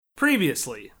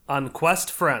Previously on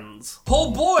Quest Friends. Oh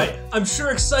boy, I'm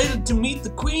sure excited to meet the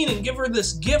queen and give her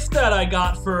this gift that I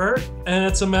got for her. And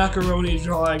it's a macaroni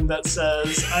drawing that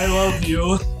says, I love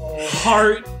you,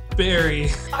 Heart Berry.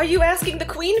 Are you asking the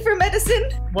queen for medicine?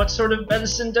 What sort of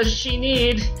medicine does she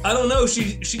need? I don't know,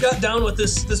 she got down with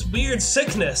this weird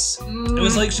sickness. It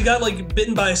was like she got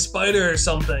bitten by a spider or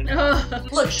something.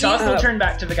 Look, Shock will turn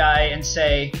back to the guy and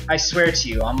say, I swear to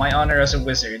you, on my honor as a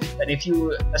wizard, that if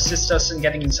you assist us in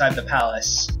getting inside the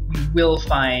palace, you will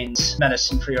find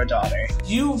medicine for your daughter.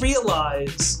 You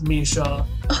realize, Misha,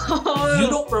 you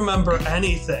don't remember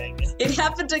anything. It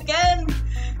happened again!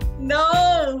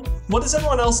 No! What is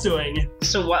everyone else doing?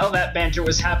 So while that banter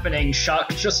was happening, Shock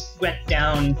just went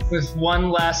down with one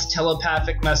last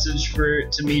telepathic message to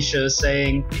Misha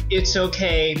saying, it's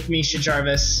okay, Misha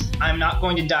Jarvis. I'm not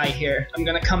going to die here. I'm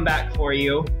gonna come back for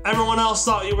you. Everyone else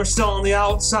thought you were still on the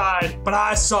outside, but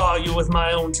I saw you with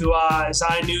my own two eyes.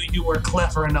 I knew you were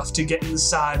clever enough to get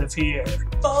inside of here.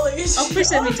 Polish. I'll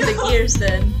present me to the gears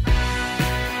then.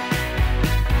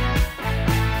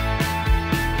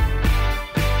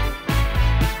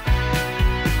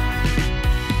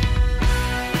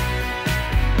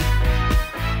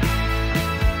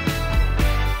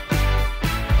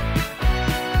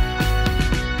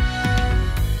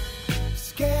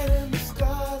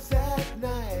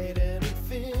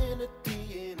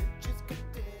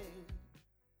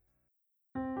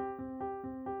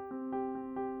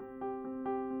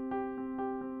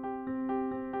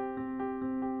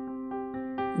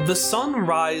 The sun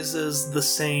rises the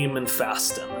same in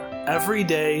Faston. Every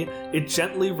day, it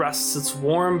gently rests its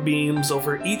warm beams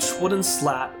over each wooden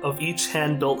slat of each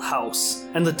hand-built house,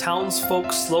 and the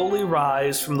townsfolk slowly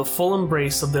rise from the full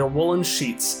embrace of their woolen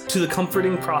sheets to the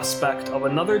comforting prospect of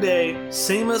another day,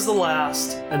 same as the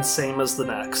last, and same as the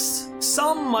next.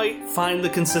 Some might find the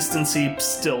consistency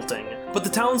stilting, but the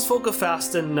townsfolk of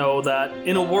Faston know that,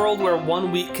 in a world where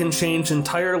 1 week can change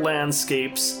entire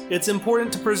landscapes, it's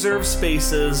important to preserve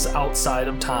spaces outside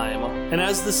of time. And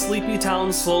as the sleepy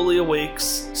town slowly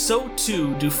awakes, so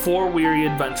too do 4 weary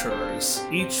adventurers,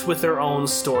 each with their own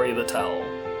story to tell.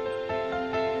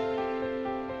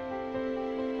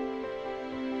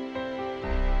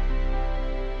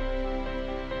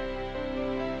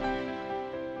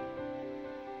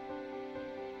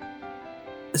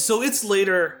 So it's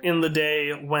later in the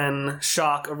day when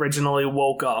Shock originally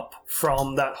woke up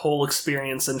from that whole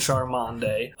experience in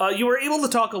Charmonde. You were able to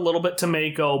talk a little bit to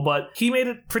Mako, but he made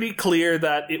it pretty clear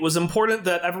that it was important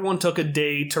that everyone took a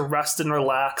day to rest and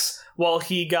relax while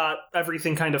he got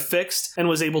everything kind of fixed and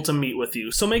was able to meet with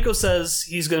you. So Mako says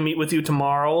he's going to meet with you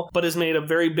tomorrow, but has made a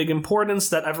very big importance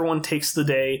that everyone takes the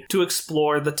day to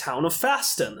explore the town of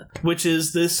Faston, which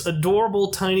is this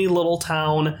adorable tiny little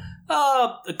town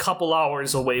a couple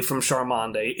hours away from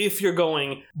Charmonde, if you're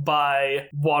going by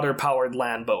water-powered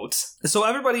land boats. So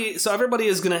everybody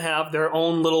is going to have their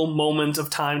own little moment of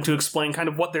time to explain kind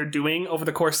of what they're doing over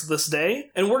the course of this day.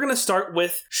 And we're going to start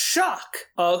with Shock,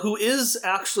 who is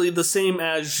actually the same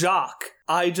as Jacques.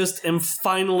 I just am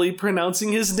finally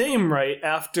pronouncing his name right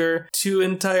after 2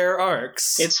 entire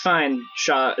arcs. It's fine.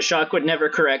 Shock would never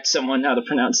correct someone how to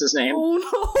pronounce his name. Oh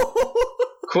no!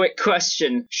 Quick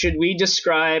question. Should we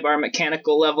describe our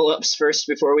mechanical level-ups first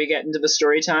before we get into the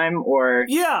story time, or...?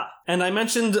 Yeah, and I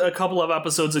mentioned a couple of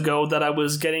episodes ago that I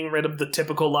was getting rid of the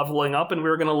typical leveling up, and we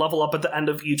were going to level up at the end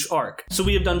of each arc. So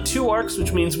we have done 2 arcs,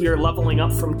 which means we are leveling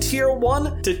up from Tier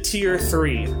 1 to Tier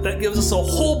 3. That gives us a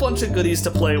whole bunch of goodies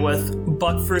to play with,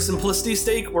 but for simplicity's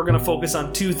sake, we're going to focus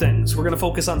on 2 things. We're going to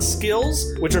focus on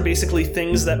skills, which are basically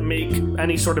things that make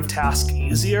any sort of task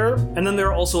easier, and then there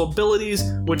are also abilities,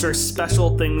 which are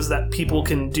special things that people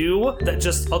can do that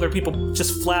just other people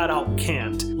just flat out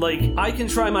can't. Like, I can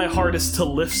try my hardest to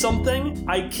lift something,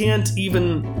 I can't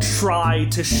even try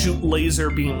to shoot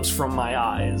laser beams from my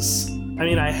eyes. I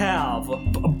mean, I have,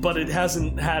 but it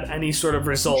hasn't had any sort of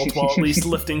result, while at least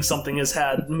lifting something has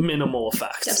had minimal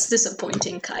effect. That's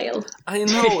disappointing, Kyle. I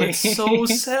know, it's so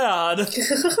sad.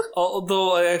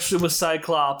 Although I actually was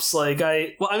Cyclops,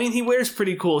 he wears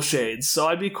pretty cool shades, so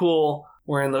I'd be cool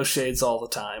wearing those shades all the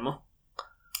time.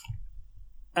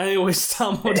 Anyways,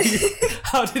 Tom,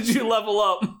 how did you level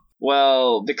up?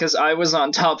 Well, because I was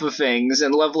on top of things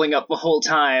and leveling up the whole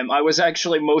time, I was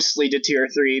actually mostly to Tier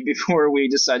 3 before we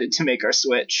decided to make our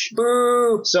switch.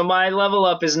 Boo! So my level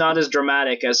up is not as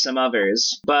dramatic as some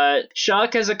others, but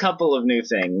Shock has a couple of new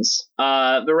things.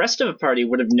 The rest of the party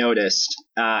would have noticed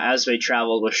as we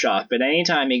traveled with Shock, but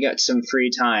anytime he gets some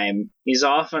free time, he's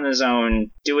off on his own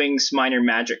doing some minor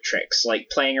magic tricks, like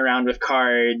playing around with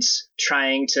cards,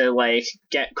 trying to,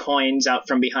 get coins out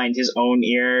from behind his own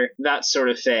ear, that sort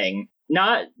of thing.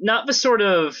 Not the sort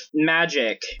of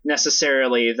magic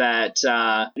necessarily that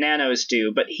nanos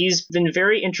do, but he's been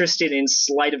very interested in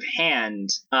sleight of hand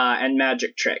and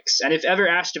magic tricks. And if ever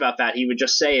asked about that, he would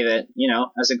just say that,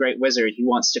 as a great wizard, he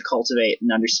wants to cultivate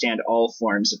and understand all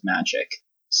forms of magic.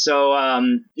 So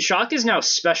Shock is now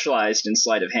specialized in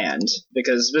sleight of hand,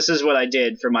 because this is what I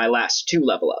did for my last 2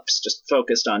 level ups, just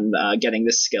focused on getting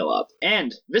this skill up.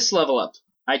 And this level up,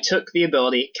 I took the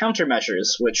ability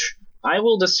Countermeasures, which I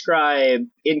will describe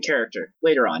in character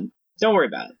later on. Don't worry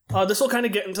about it. This will kind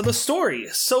of get into the story.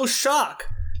 So Shock,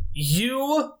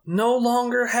 you no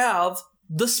longer have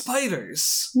the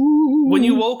spiders. When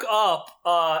you woke up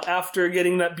after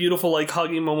getting that beautiful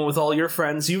hugging moment with all your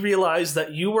friends, you realized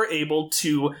that you were able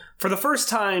to, for the first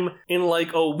time in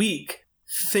a week,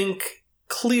 think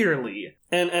clearly.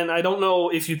 And I don't know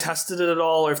if you tested it at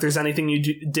all, or if there's anything you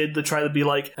did to try to be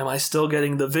am I still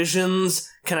getting the visions?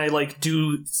 Can I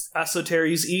do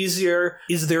esoteries easier?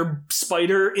 Is there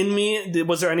spider in me?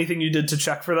 Was there anything you did to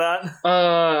check for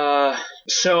that?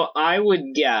 So I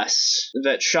would guess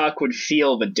that Shock would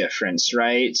feel the difference,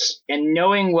 right? And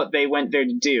knowing what they went there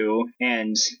to do,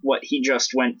 and what he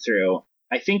just went through,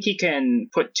 I think he can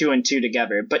put 2 and 2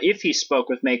 together. But if he spoke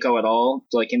with Mako at all,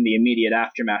 in the immediate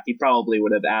aftermath, he probably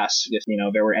would have asked if,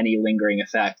 there were any lingering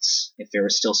effects, if there were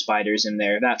still spiders in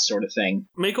there, that sort of thing.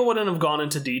 Mako wouldn't have gone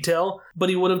into detail, but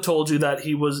he would have told you that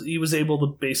he was able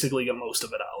to basically get most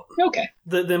of it out. Okay.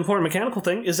 The important mechanical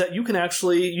thing is that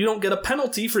you don't get a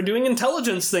penalty for doing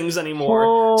intelligence things anymore.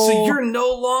 Whoa. So you're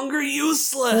no longer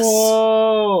useless.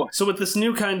 Whoa. So with this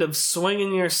new kind of swing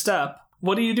in your step,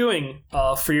 what are you doing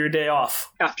for your day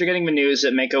off? After getting the news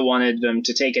that Mako wanted them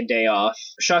to take a day off,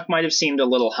 Shock might have seemed a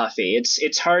little huffy.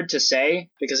 It's hard to say,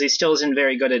 because he still isn't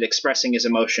very good at expressing his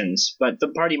emotions, but the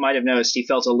party might have noticed he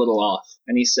felt a little off,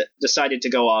 and he decided to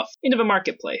go off into the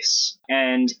marketplace.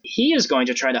 And he is going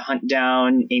to try to hunt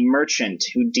down a merchant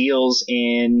who deals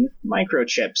in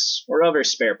microchips or other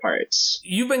spare parts.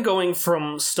 You've been going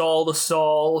from stall to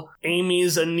stall,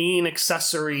 Amy's Anine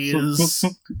Accessories,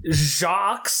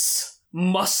 Jacques'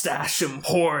 Mustache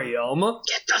Emporium.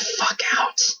 Get the fuck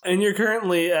out. And you're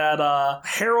currently at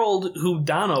Harold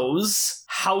Houdano's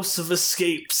House of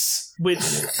Escapes, which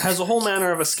has a whole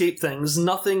manner of escape things,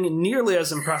 nothing nearly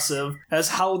as impressive as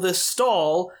how this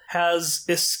stall has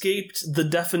escaped the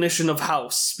definition of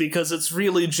house, because it's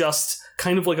really just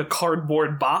kind of like a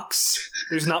cardboard box.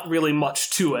 There's not really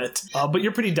much to it, but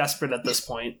you're pretty desperate at this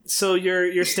point. So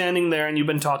you're standing there and you've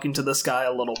been talking to this guy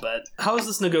a little bit. How has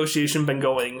this negotiation been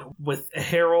going with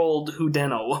Harold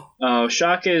Houdano? Oh,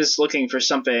 Shock is looking for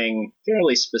something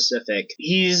fairly specific.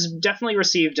 He's definitely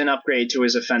received an upgrade to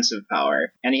his offensive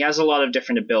power, and he has a lot of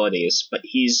different abilities, but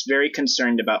he's very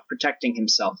concerned about protecting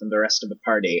himself and the rest of the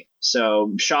party.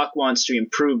 So Shock wants to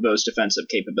improve those defensive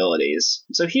capabilities.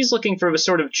 So he's looking for the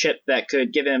sort of chip that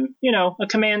could give him, a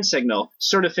command signal,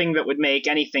 sort of thing that would make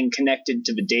anything connected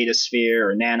to the data sphere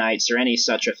or nanites or any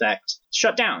such effect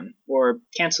shut down or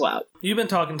cancel out. You've been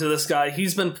talking to this guy.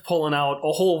 He's been pulling out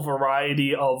a whole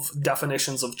variety of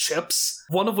definitions of chips,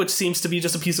 one of which seems to be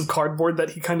just a piece of cardboard that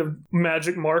he kind of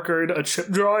magic markered a chip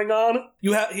drawing on.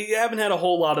 You haven't had a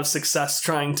whole lot of success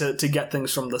trying to get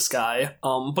things from this guy,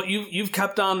 but you've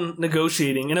kept on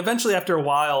negotiating, and eventually after a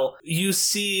while, you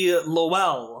see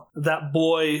Lowell, that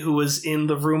boy who was in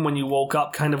the room when you woke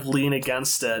up, kind of lean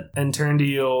against it and turn to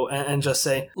you and just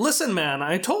say, "Listen, man,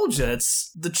 I told you,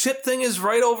 it's the chip thing is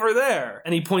right over there."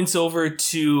 And he points over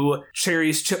to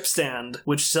Cherry's chip stand,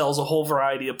 which sells a whole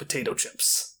variety of potato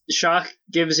chips. Shock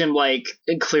gives him a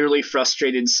clearly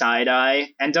frustrated side eye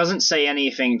and doesn't say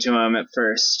anything to him at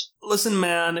first. "Listen,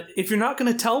 man, if you're not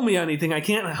going to tell me anything, I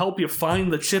can't help you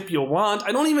find the chip you want.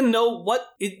 I don't even know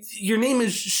your name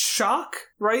is Shock,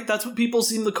 right? That's what people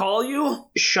seem to call you?"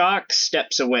 Shock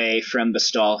steps away from the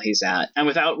stall he's at, and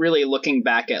without really looking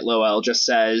back at Lowell, just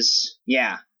says,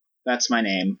 "Yeah, that's my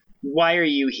name. Why are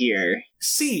you here?"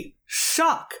 "See,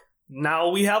 Shock. Now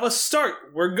we have a start.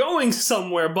 We're going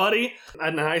somewhere, buddy.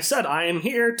 And I said, I am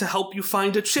here to help you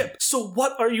find a chip. So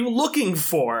what are you looking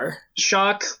for?"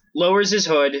 Shock lowers his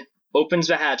hood, opens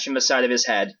the hatch in the side of his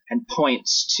head, and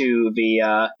points to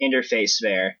the interface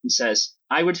there and says,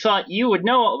 "I would thought you would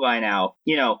know by now,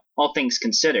 all things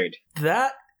considered."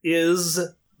 That is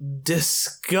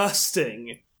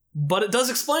disgusting. But it does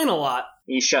explain a lot.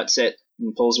 He shuts it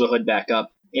and pulls the hood back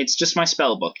up. "It's just my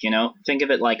spell book, Think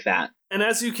of it like that." And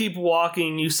as you keep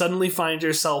walking, you suddenly find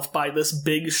yourself by this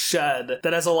big shed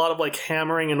that has a lot of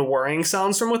hammering and whirring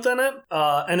sounds from within it.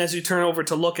 And as you turn over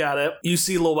to look at it, you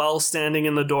see Lowell standing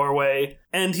in the doorway,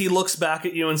 and he looks back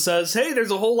at you and says, "Hey,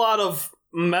 there's a whole lot of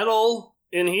metal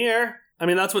in here. I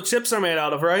mean, that's what chips are made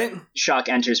out of, right? Shock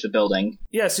enters the building.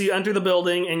 Yeah, so you enter the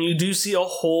building and you do see a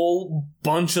whole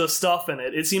bunch of stuff in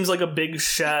it. It seems like a big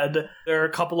shed. There are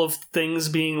a couple of things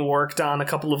being worked on, a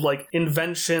couple of like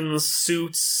inventions,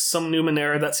 suits, some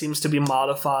Numenera that seems to be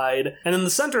modified. And in the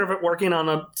center of it, working on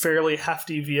a fairly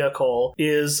hefty vehicle,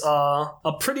 is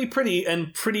a pretty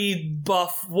and pretty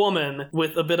buff woman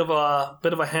with a bit of a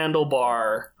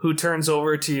handlebar who turns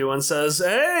over to you and says,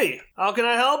 "Hey, how can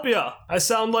I help you? I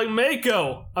sound like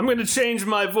Mako. I'm going to change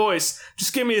my voice.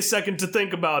 Just give me a second to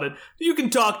think about it. You can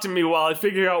talk to me while I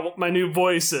figure out what my new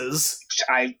voice is."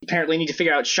 I apparently need to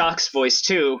figure out Shock's voice,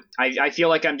 too. I feel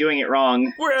like I'm doing it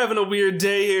wrong. We're having a weird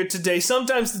day here today.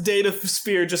 Sometimes the data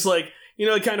sphere just like,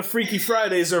 kind of Freaky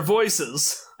Fridays are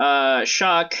voices.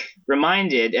 Shock,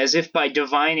 reminded, as if by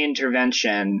divine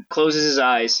intervention, closes his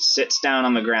eyes, sits down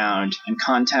on the ground, and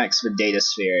contacts the data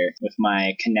sphere with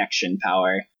my connection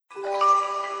power.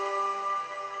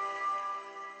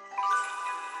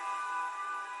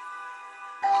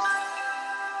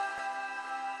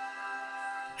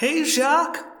 Hey,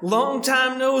 Jacques. Long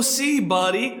time no see,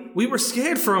 buddy. We were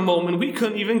scared for a moment. We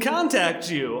couldn't even contact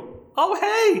you. Oh,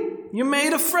 hey, you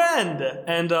made a friend.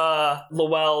 And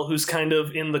Lowell, who's kind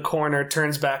of in the corner,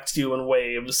 turns back to you and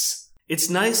waves. It's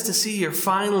nice to see you're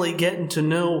finally getting to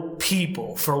know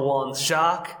people for once,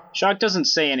 Jacques. Shock doesn't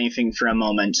say anything for a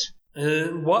moment.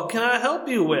 What can I help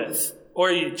you with? Or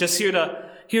are you just here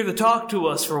to talk to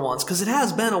us for once? Because it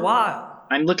has been a while.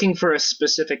 I'm looking for a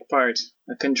specific part,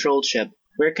 a control chip.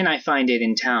 Where can I find it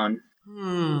in town?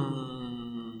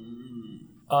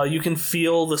 You can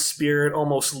feel the spirit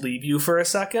almost leave you for a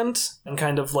second and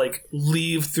kind of like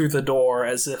leave through the door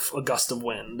as if a gust of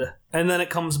wind. And then it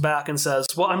comes back and says,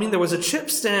 well, I mean, there was a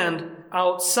chip stand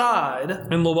outside.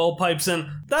 And Lowell pipes in,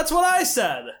 that's what I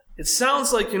said. It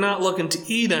sounds like you're not looking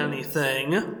to eat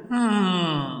anything.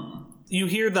 You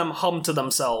hear them hum to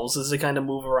themselves as they kind of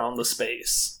move around the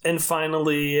space. And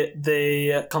finally,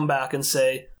 they come back and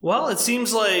say, well, it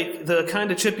seems like the kind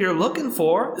of chip you're looking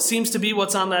for seems to be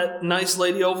what's on that nice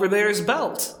lady over there's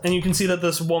belt. And you can see that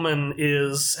this woman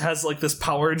has like this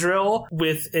power drill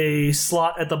with a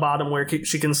slot at the bottom where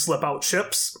she can slip out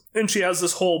chips. And she has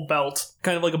this whole belt,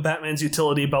 kind of like a Batman's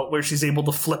utility belt, where she's able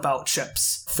to flip out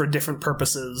chips for different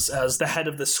purposes as the head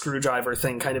of this screwdriver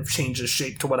thing kind of changes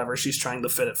shape to whatever she's trying to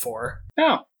fit it for.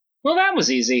 Oh, well, that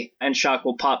was easy. And Shock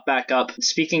will pop back up,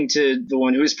 speaking to the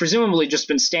one who's presumably just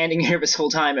been standing here this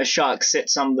whole time as Shock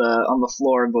sits on the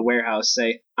floor of the warehouse,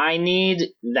 say, I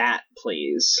need that,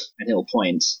 please. And he'll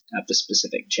point at the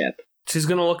specific chip. She's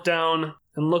gonna look down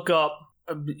and look up.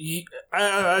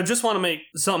 I just want to make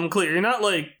something clear. You're not,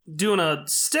 like, doing a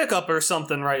stick-up or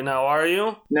something right now, are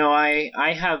you? No, I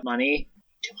have money.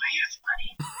 Do I have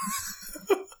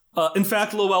money? In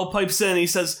fact, Lowell pipes in. He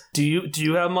says, do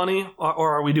you have money?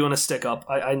 Or are we doing a stick-up?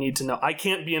 I need to know. I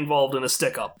can't be involved in a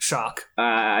stick-up. Shock.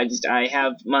 I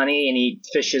have money, and he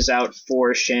fishes out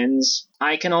 4 shins.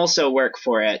 I can also work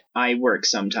for it. I work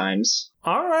sometimes.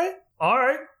 All right.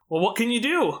 Well, what can you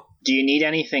do? Do you need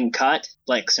anything cut?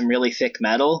 Like some really thick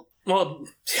metal? Well,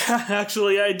 yeah,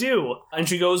 actually I do. And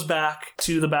she goes back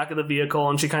to the back of the vehicle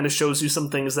and she kind of shows you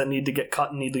some things that need to get cut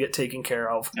and need to get taken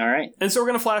care of. All right. And so we're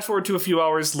going to flash forward to a few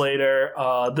hours later.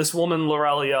 This woman,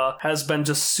 Lorelia, has been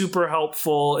just super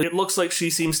helpful. It looks like she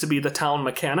seems to be the town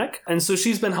mechanic. And so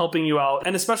she's been helping you out.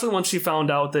 And especially once she found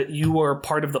out that you were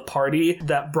part of the party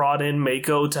that brought in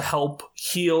Mako to help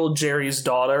heal Jerry's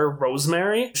daughter,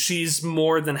 Rosemary, she's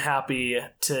more than happy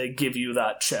to give you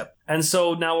that chip. And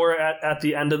so now we're at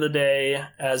the end of the day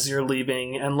as you're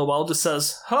leaving, and Lowell just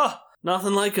says,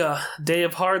 nothing like a day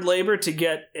of hard labor to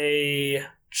get a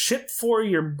chip for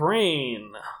your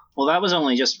brain. Well, that was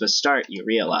only just the start, you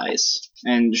realize.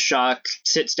 And Shock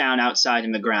sits down outside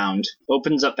in the ground,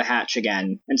 opens up the hatch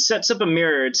again, and sets up a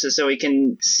mirror so he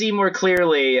can see more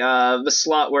clearly the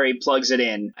slot where he plugs it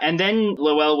in. And then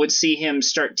Lowell would see him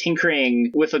start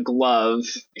tinkering with a glove.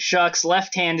 Shock's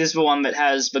left hand is the one that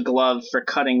has the glove for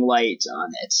cutting light on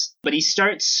it. But he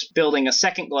starts building a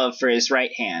second glove for his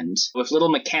right hand with little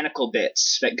mechanical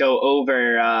bits that go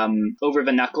over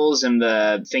the knuckles and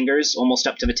the fingers, almost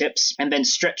up to the tips, and then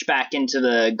stretch back into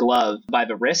the glove by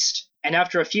the wrist. And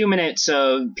after a few minutes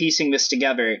of piecing this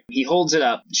together, he holds it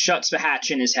up, shuts the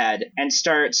hatch in his head, and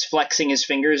starts flexing his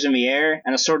fingers in the air,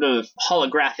 and a sort of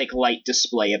holographic light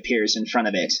display appears in front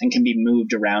of it and can be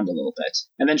moved around a little bit.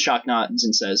 And then Shock nods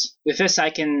and says, with this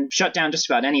I can shut down just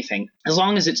about anything, as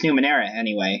long as it's Numenera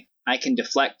anyway. I can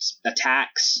deflect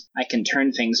attacks, I can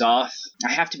turn things off.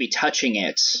 I have to be touching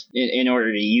it in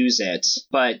order to use it,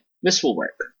 but this will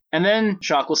work. And then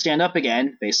Shock will stand up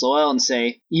again, face Lowell, and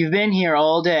say, you've been here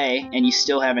all day, and you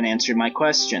still haven't answered my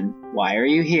question. Why are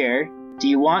you here? do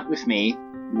you want with me?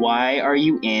 Why are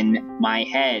you in my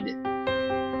head?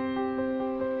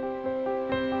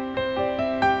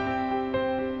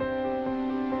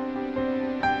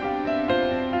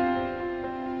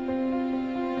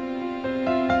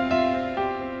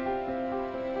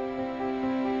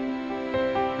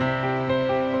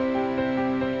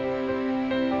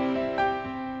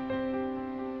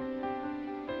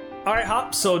 All right,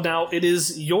 Hop. So now it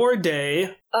is your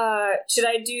day. Should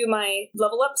I do my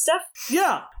level up stuff?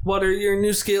 Yeah. What are your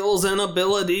new skills and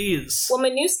abilities? Well, my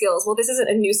new skills, this isn't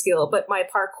a new skill, but my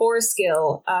parkour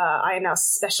skill, I am now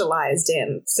specialized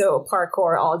in. So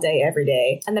parkour all day, every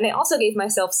day. And then I also gave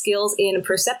myself skills in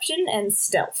perception and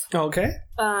stealth. Okay.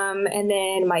 And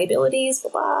then my abilities,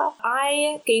 blah, blah.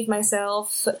 I gave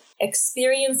myself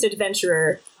experienced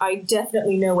adventurer. I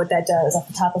definitely know what that does off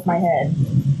the top of my head.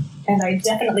 And I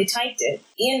definitely typed it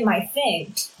in my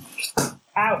thing.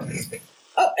 Ow.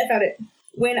 Oh, I found it.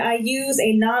 When I use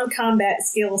a non-combat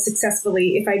skill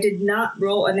successfully, if I did not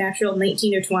roll a natural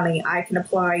 19 or 20, I can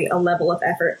apply a level of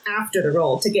effort after the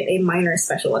roll to get a minor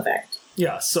special effect.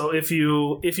 Yeah, so if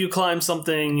you climb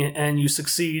something and you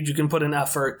succeed, you can put an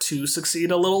effort to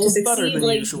succeed a little better than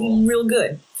usual. Real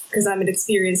good, because I'm an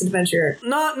experienced adventurer.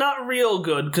 Not real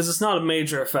good, because it's not a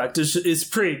major effect. It's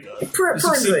pretty good. Pretty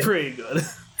good. Pretty good.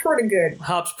 Pretty good.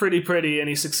 Hop's pretty, and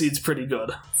he succeeds pretty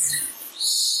good.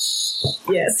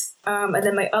 Yes. And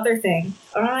then my other thing,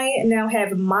 I now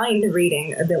have mind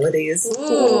reading abilities,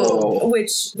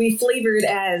 which we flavored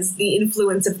as the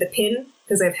influence of the pin,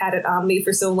 because I've had it on me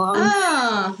for so long.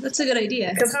 Ah, that's a good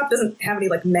idea. Because Hop doesn't have any,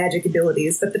 magic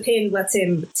abilities, but the pin lets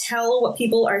him tell what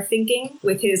people are thinking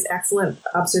with his excellent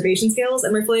observation skills,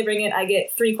 and we're flavoring it. I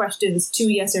get 3 questions, 2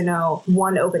 yes or no,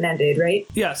 1 open-ended, right?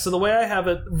 Yeah, so the way I have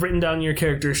it written down in your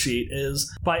character sheet is,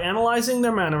 by analyzing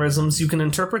their mannerisms, you can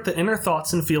interpret the inner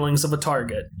thoughts and feelings of a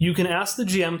target. You can ask the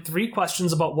GM 3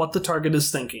 questions about what the target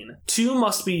is thinking. 2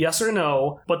 must be yes or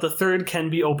no, but the third can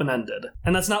be open-ended.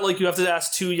 And that's not like you have to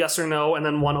ask 2 yes or no and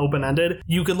then 1 open-ended.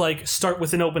 You could start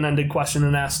with an open-ended question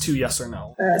and ask 2 yes or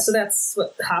no. So that's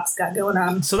what Hop's got going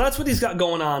on. So that's what he's got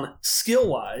going on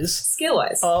skill-wise.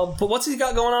 Skill-wise. But what's he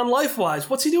got going on life-wise?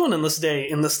 What's he doing in this day,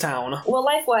 in this town? Well,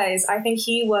 life-wise, I think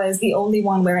he was the only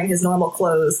one wearing his normal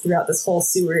clothes throughout this whole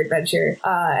sewer adventure.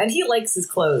 And he likes his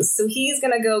clothes, so he's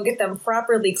gonna go get them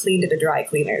properly cleaned at a dry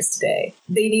cleaners today.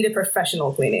 They need a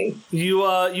professional cleaning. You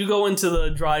go into the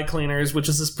dry cleaners, which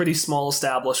is this pretty small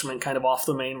establishment kind of off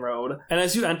the main road. And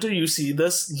as you enter, you see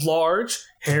this large,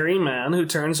 hairy man who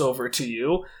turns over to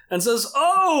you and says,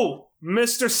 "Oh,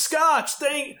 Mr. Scotch,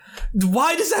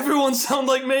 why does everyone sound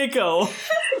like Mako?"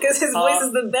 Because his voice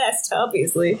is the best,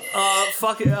 obviously.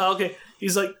 Fuck it. Okay.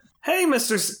 He's like, "Hey,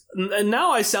 and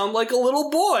now I sound like a little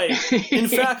boy." In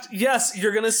fact, yes,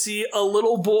 you're gonna see a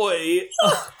little boy.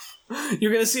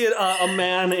 You're going to see a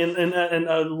man and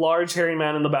a large hairy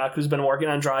man in the back who's been working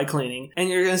on dry cleaning. And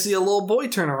you're going to see a little boy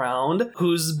turn around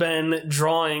who's been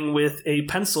drawing with a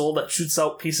pencil that shoots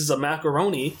out pieces of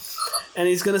macaroni. And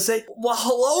he's going to say, "Well,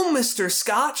 hello, Mr.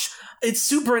 Scotch. It's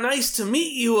super nice to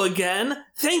meet you again.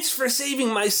 Thanks for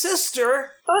saving my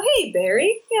sister." "Oh, hey,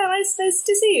 Barry. Yeah, nice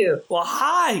to see you." "Well,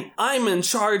 hi. I'm in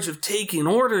charge of taking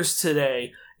orders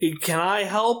today. Can I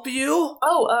help you?"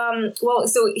 Well,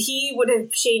 so he would have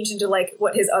changed into,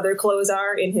 what his other clothes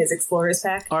are in his explorer's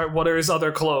pack. All right, what are his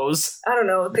other clothes? I don't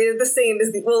know. They're the same as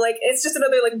it's just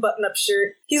another, button-up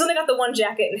shirt. He's only got the one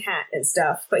jacket and hat and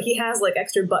stuff, but he has,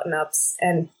 extra button-ups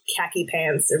and khaki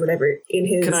pants or whatever in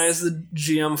his... Can I ask the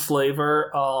GM flavor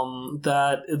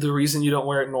that the reason you don't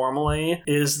wear it normally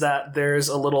is that there's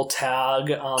a little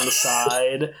tag on the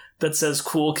side that says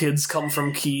 "Cool Kids Come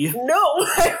from Key"? No,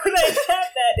 why would I have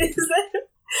that? Is that...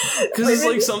 Because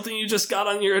it's something you just got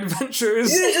on your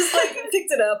adventures. He just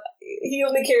picked it up. He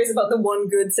only cares about the one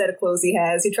good set of clothes he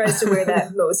has. He tries to wear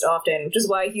that most often, which is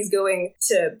why he's going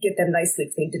to get them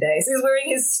nicely cleaned today. So he's wearing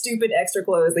his stupid extra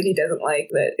clothes that he doesn't like,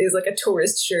 that is a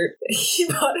tourist shirt that he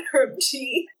bought from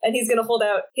G. And he's going to hold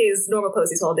out his normal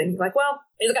clothes he's holding. He's like, "Well,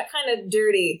 these got kind of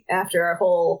dirty after our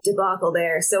whole debacle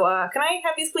there. So, can I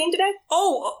have these cleaned today?"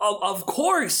 "Oh, of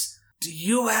course. Do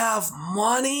you have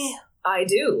money?" "I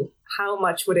do. How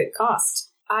much would it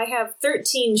cost?" "I have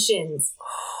 13 shins."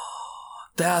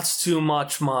 That's too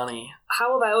much money.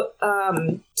 "How about,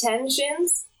 10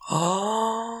 shins?"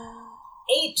 Oh.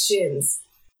 8 shins.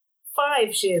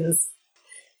 5 shins.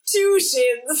 2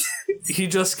 shins. He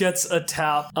just gets a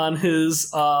tap on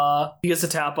his, he gets a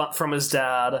tap from his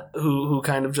dad, who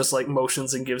kind of just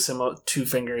motions and gives him 2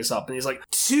 fingers up, and he's like,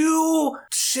 2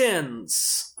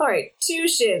 shins. All right, 2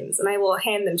 shins, and I will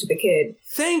hand them to the kid.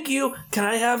 Thank you. Can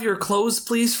I have your clothes,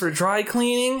 please, for dry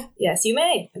cleaning? Yes, you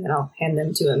may. And then I'll hand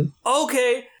them to him.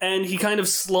 Okay. And he kind of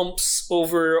slumps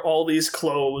over all these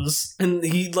clothes. And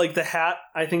he, like, the hat,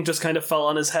 I think, just kind of fell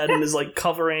on his head and is, like,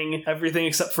 covering everything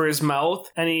except for his mouth.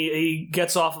 And he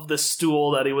gets off of this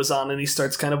stool that he was on and he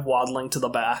starts kind of waddling to the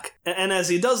back. And as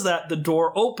he does that, the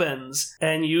door opens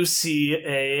and you see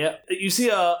a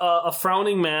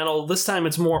frowning man. Oh, this time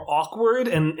it's more awkward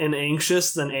and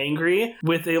anxious than angry,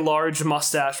 with a large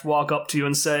mustache walk up to you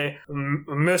and say,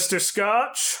 Mr.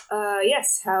 Scotch?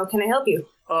 Yes, how can I help you?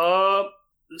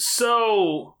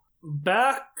 So,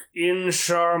 back in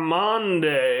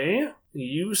Charmande,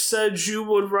 you said you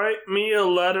would write me a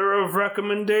letter of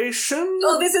recommendation?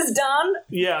 Oh, this is Don?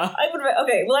 Yeah. I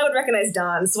would recognize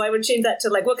Don, so I would change that to,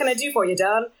 like, what can I do for you,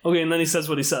 Don? Okay, and then he says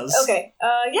what he says. Okay,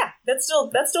 yeah, that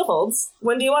still holds.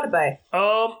 When do you want it by?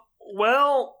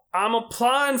 Well, I'm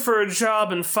applying for a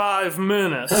job in 5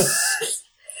 minutes.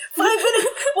 5 minutes?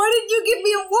 Why didn't you give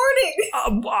me a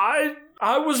warning?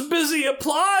 I was busy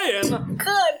applying.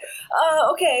 Good.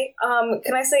 Okay.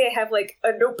 Can I say I have, like,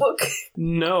 a notebook?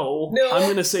 No. No? I'm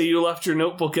gonna say you left your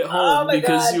notebook at home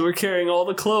because God. You were carrying all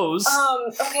the clothes.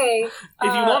 Okay.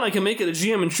 If you want, I can make it a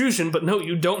GM intrusion, but no,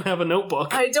 you don't have a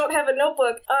notebook. I don't have a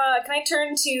notebook. Can I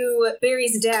turn to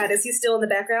Barry's dad? Is he still in the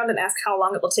background, and ask how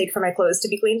long it will take for my clothes to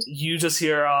be cleaned? You just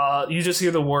hear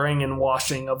the whirring and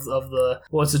washing of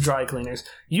the dry cleaners.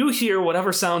 You hear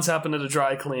whatever sounds happen to the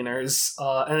dry cleaners,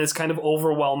 and it's kind of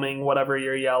overwhelming whatever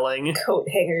you're yelling. Coat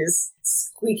hangers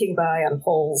squeaking by on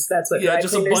poles. That's what dry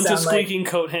just a cleaners bunch of sound like. squeaking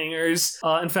coat hangers.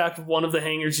 In fact, one of the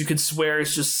hangers you could swear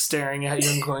is just staring at you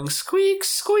and going, squeak,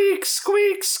 squeak,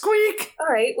 squeak, squeak. All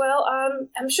right, well,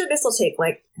 I'm sure this will take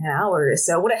like an hour or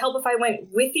so. Would it help if I went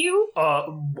with you?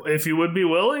 If you would be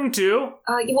willing to.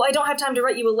 Well, I don't have time to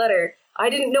write you a letter. I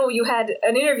didn't know you had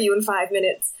an interview in 5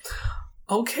 minutes.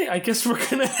 Okay, I guess we're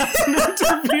gonna have an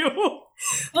interview.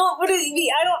 Well, what did it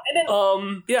be?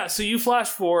 Yeah, so you flash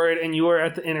forward and you are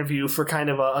at the interview for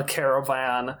kind of a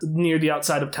caravan near the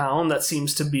outside of town that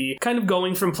seems to be kind of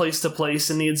going from place to place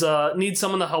and needs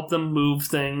someone to help them move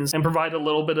things and provide a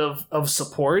little bit of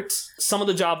support. Some of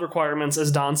the job requirements, as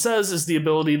Don says, is the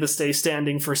ability to stay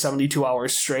standing for 72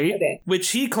 hours straight, Okay. which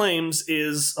he claims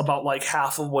is about like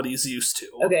half of what he's used to.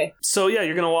 Okay. So yeah,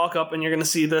 you're gonna walk up and you're gonna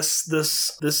see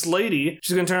this lady.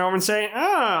 She's gonna turn over and say,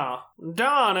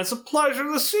 Don, it's a pleasure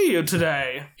to see you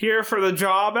today. Here for the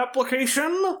job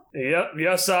application? Yep,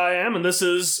 yes I am, and this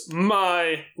is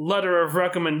my letter of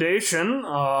recommendation,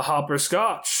 Hopper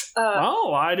Scotch.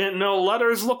 I didn't know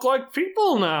letters look like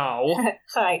people now.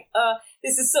 Hi.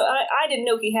 This is so. I didn't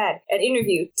know he had an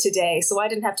interview today, so I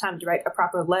didn't have time to write a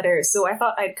proper letter. So I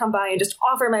thought I'd come by and just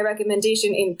offer my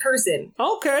recommendation in person.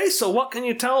 Okay, so what can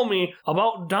you tell me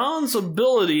about Don's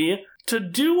ability to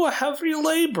do a heavy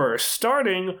labor,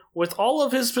 starting with all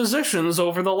of his positions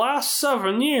over the last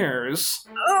 7 years?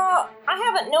 I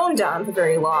haven't known Don for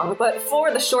very long, but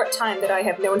for the short time that I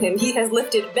have known him, he has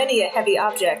lifted many a heavy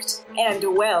object,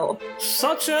 and well.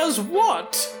 Such as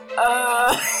what?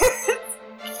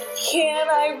 Can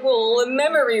I roll a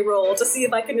memory roll to see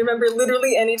if I can remember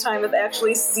literally any time I've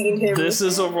actually seen him? This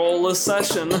is a roll-less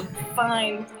session.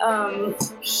 Fine.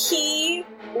 He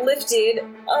lifted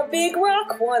a big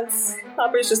rock once.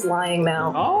 Hopper's just lying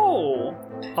now. Oh,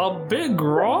 a big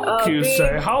rock, you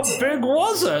say? How big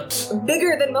was it?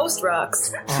 Bigger than most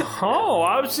rocks. Oh,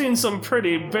 I've seen some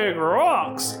pretty big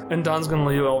rocks. And Don's gonna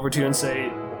lean over to you and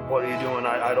say, what are you doing?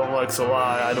 I don't like to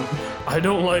lie. I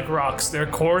don't like rocks. They're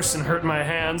coarse and hurt my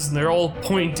hands, and they're all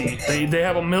pointy. They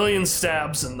have a million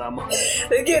stabs in them.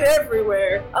 They get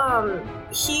everywhere.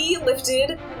 He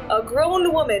lifted a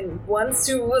grown woman once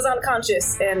who was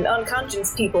unconscious, and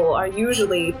unconscious people are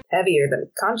usually heavier than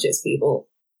conscious people.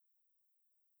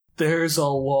 There's a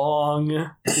long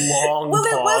Well, pause.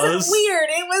 it wasn't weird.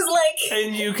 It was like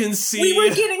And you can see... we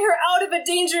were getting her out of a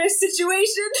dangerous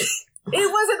situation.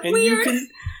 It wasn't and weird.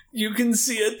 You can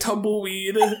see a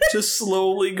tumbleweed just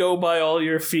slowly go by all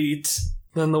your feet.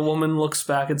 Then the woman looks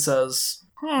back and says,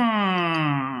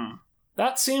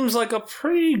 that seems like a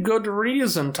pretty good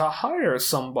reason to hire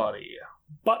somebody.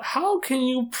 But how can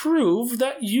you prove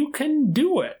that you can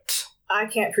do it? I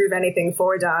can't prove anything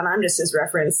for Don. I'm just his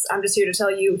reference. I'm just here to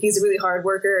tell you he's a really hard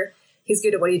worker. He's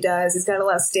good at what he does. He's got a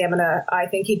lot of stamina. I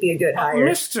think he'd be a good hire.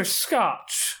 Mr.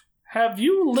 Scotch, have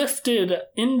you lifted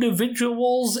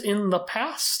individuals in the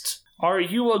past? Are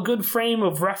you a good frame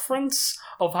of reference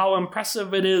of how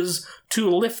impressive it is to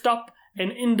lift up an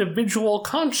individual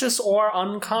conscious or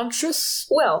unconscious?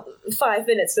 Well, 5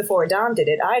 minutes before Don did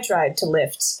it, I tried to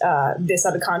lift this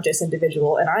unconscious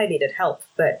individual, and I needed help,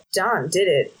 but Don did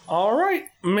it. All right,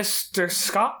 Mr.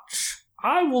 Scotch.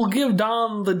 I will give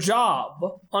Don the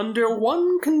job under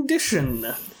one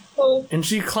condition. Oh. And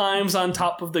she climbs on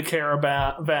top of the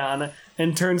caravan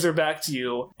and turns her back to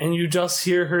you, and you just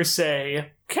hear her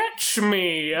say, "Catch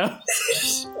me!" Me?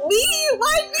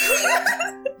 Why me?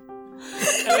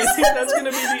 And I think that's going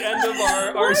to be the end of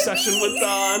our session with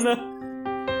Don.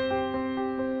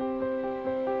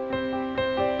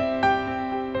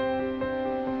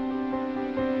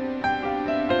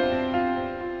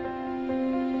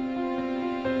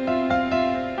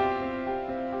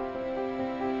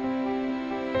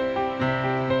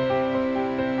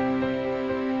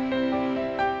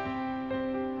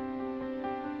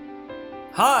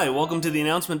 Hi, welcome to the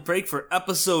announcement break for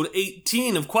episode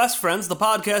 18 of Quest Friends, the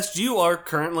podcast you are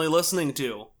currently listening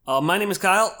to. My name is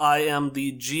Kyle. I am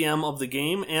the GM of the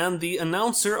game and the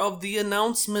announcer of the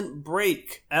announcement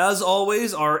break. As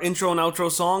always, our intro and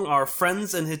outro song are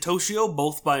Friends and Hitoshio,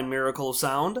 both by Miracle of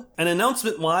Sound. And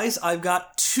announcement-wise, I've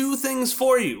got 2 things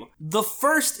for you. The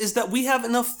first is that we have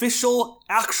an official,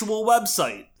 actual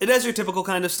website. It has your typical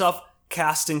kind of stuff,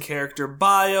 cast and character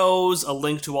bios, a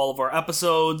link to all of our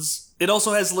episodes. It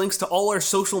also has links to all our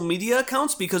social media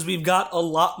accounts because we've got a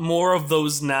lot more of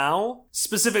those now.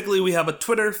 Specifically, we have a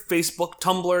Twitter, Facebook,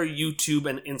 Tumblr, YouTube,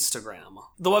 and Instagram.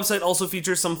 The website also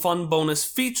features some fun bonus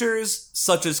features,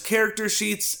 such as character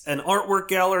sheets, an artwork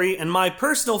gallery, and my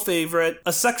personal favorite,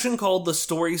 a section called The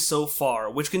Story So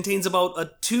Far, which contains about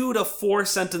a 2 to 4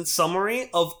 sentence summary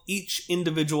of each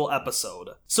individual episode.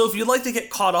 So if you'd like to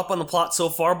get caught up on the plot so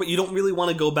far, but you don't really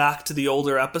want to go back to the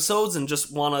older episodes and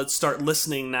just want to start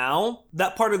listening now,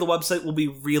 that part of the website will be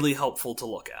really helpful to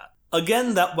look at.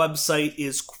 Again, that website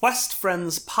is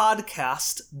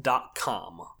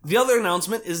questfriendspodcast.com. The other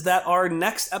announcement is that our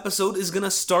next episode is going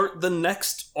to start the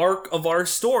next arc of our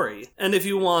story. And if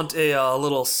you want a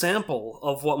little sample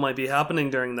of what might be happening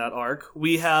during that arc,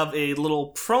 we have a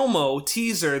little promo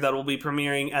teaser that will be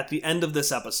premiering at the end of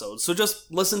this episode. So just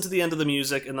listen to the end of the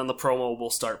music and then the promo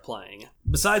will start playing.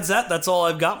 Besides that, that's all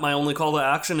I've got. My only call to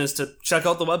action is to check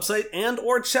out the website and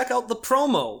or check out the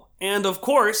promo. And of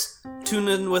course, tune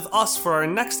in with us for our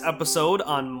next episode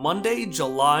on Monday,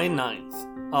 July 9th.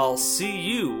 I'll see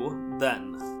you then.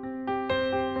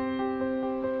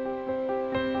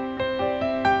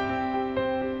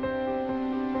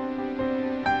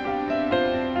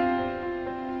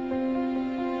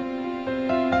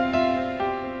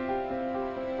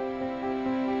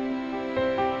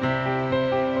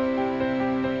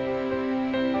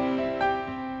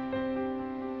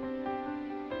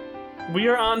 We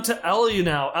are on to Ellie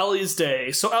now. Ellie's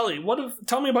day. So Ellie,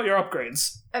 tell me about your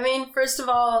upgrades. I mean, first of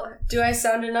all, do I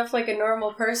sound enough like a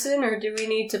normal person, or do we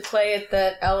need to play it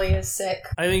that Ellie is sick?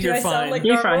 I think do you're I fine. Sound like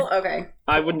You're normal? fine. Okay.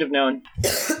 I wouldn't have known.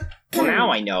 Well, now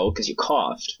I know, because you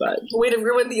coughed, but... Way to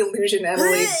ruin the illusion,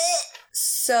 Emily.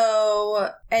 So,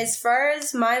 as far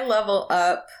as my level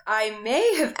up, I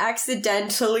may have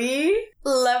accidentally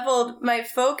leveled my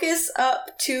focus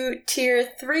up to tier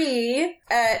 3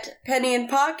 at Penny and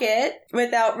Pocket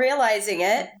without realizing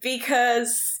it,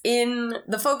 because in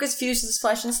the Focus Fuses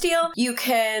Flesh and Steel, you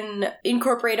can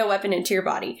incorporate a weapon into your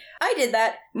body. I did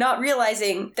that, not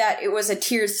realizing that it was a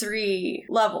tier 3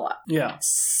 level up. Yeah.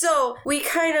 So, we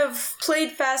kind of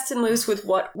played fast and loose with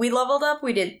what we leveled up.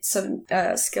 We did some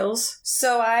skills.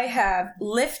 So, I have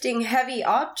lifting heavy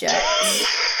objects.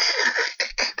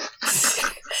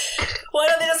 Why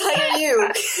don't they just hire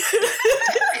you?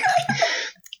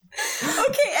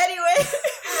 Okay, anyway,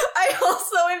 I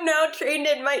also am now trained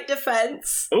in Might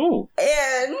Defense. Ooh.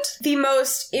 And the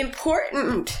most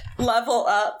important level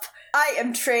up, I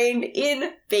am trained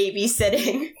in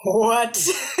babysitting. What?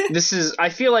 I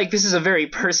feel like this is a very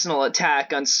personal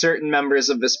attack on certain members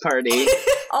of this party.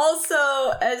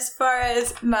 Also, as far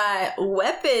as my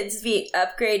weapons being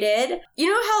upgraded, you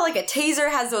know how like a taser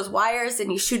has those wires and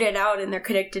you shoot it out and they're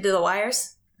connected to the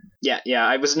wires? Yeah,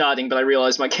 I was nodding, but I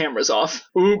realized my camera's off.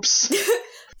 Oops.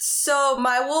 So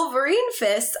my Wolverine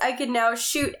fist, I can now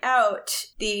shoot out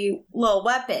the little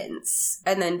weapons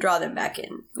and then draw them back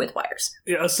in with wires.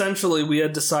 Yeah, essentially, we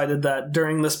had decided that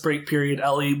during this break period,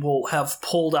 Ellie will have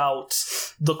pulled out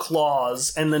the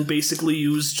claws and then basically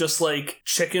use just like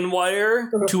chicken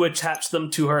wire to attach them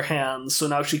to her hands. So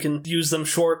now she can use them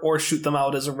short or shoot them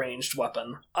out as a ranged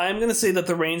weapon. I'm going to say that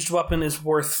the ranged weapon is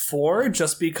worth 4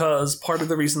 just because part of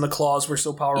the reason the claws were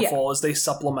so powerful is they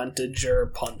supplemented your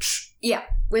punch. Yeah,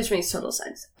 which makes total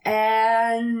sense.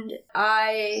 And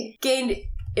I gained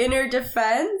inner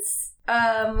defense.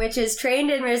 which is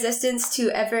trained in resistance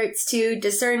to efforts to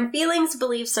discern feelings,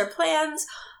 beliefs, or plans.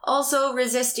 Also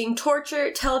resisting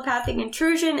torture, telepathic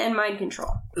intrusion, and mind control.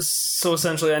 So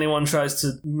essentially anyone tries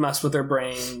to mess with their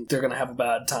brain, they're gonna have a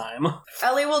bad time.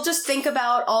 Ellie will just think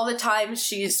about all the times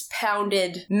she's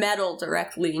pounded metal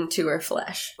directly into her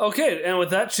flesh. Okay, and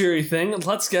with that cheery thing,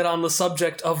 let's get on the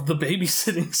subject of the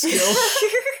babysitting skill.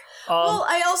 Well,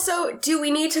 I also, do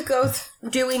we need to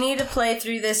play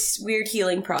through this weird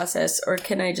healing process, or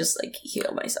can I just,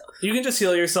 heal myself? You can just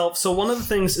heal yourself. So one of the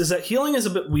things is that healing is a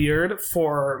bit weird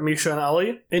for Misha and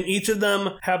Ellie, and each of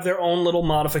them have their own little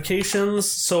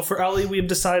modifications. So for Ellie, we've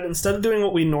decided instead of doing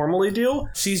what we normally do,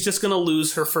 she's just going to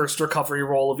lose her first recovery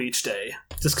roll of each day.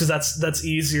 Just because that's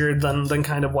easier than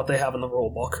kind of what they have in the rule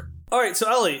book. Alright,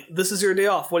 so Ellie, this is your day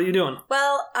off. What are you doing?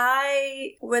 Well,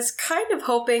 I was kind of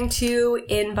hoping to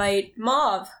invite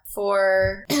Mauve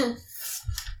for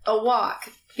a walk,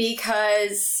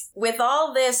 because with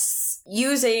all this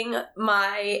using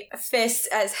my fists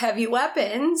as heavy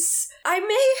weapons, I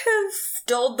may have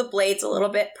dulled the blades a little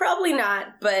bit. Probably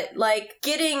not, but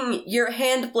getting your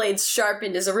hand blades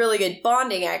sharpened is a really good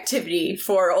bonding activity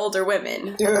for older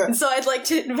women. Yeah. And so I'd like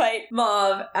to invite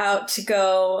Mauve out to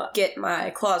go get my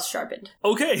claws sharpened.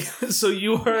 Okay, so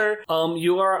you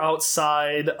are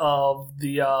outside of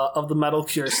the metal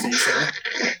cure station.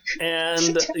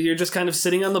 And you're just kind of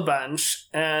sitting on the bench,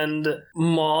 and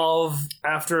Mauve,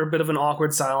 after a bit of an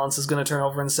awkward silence, is going to turn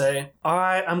over and say,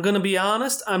 "Alright, I'm going to be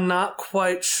honest, I'm not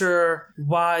quite sure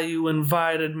why you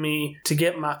invited me to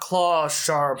get my claws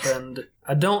sharpened.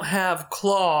 I don't have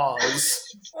claws."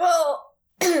 Well,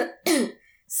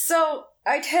 so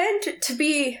I tend to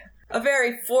be a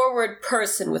very forward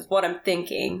person with what I'm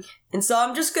thinking, and so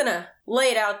I'm just going to lay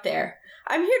it out there.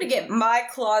 I'm here to get my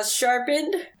claws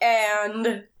sharpened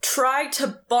and try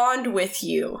to bond with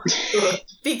you.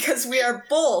 Because we are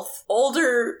both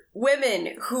older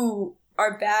women who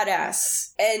are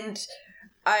badass. And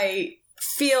I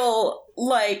feel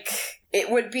like it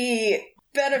would be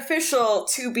beneficial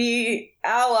to be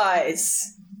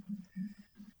allies.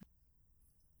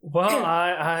 Well,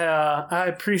 I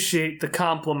appreciate the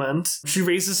compliment. She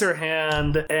raises her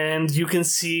hand, and you can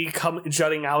see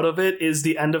jutting out of it is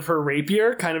the end of her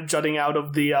rapier, kind of jutting out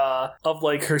of the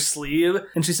her sleeve.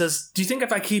 And she says, "Do you think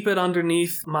if I keep it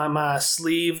underneath my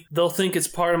sleeve, they'll think it's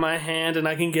part of my hand and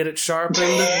I can get it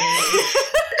sharpened?"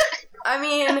 I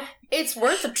mean, it's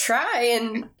worth a try,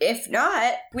 and if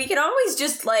not, we can always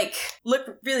just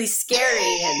look really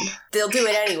scary, and they'll do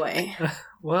it anyway.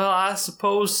 Well, I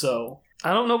suppose so.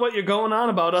 I don't know what you're going on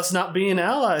about us not being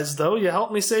allies, though. You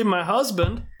helped me save my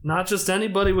husband. Not just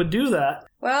anybody would do that.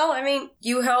 Well, I mean,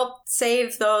 you helped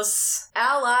save those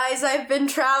allies I've been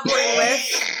traveling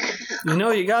with.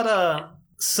 You gotta...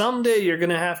 Someday you're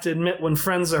gonna have to admit when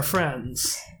friends are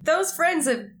friends. Those friends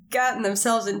have gotten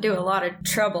themselves into a lot of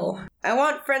trouble. I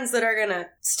want friends that are gonna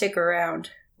stick around.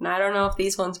 And I don't know if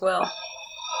these ones will.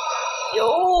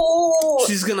 Yo!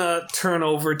 She's gonna turn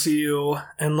over to you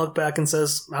and look back and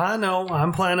says, "I know,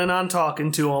 I'm planning on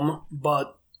talking to him,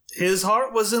 but his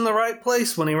heart was in the right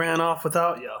place when he ran off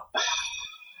without you.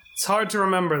 It's hard to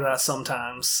remember that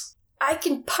sometimes." I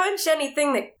can punch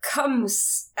anything that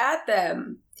comes at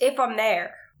them if I'm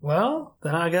there. Well,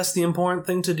 then I guess the important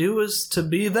thing to do is to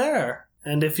be there.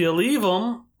 And if you leave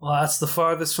them, well, that's the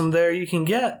farthest from there you can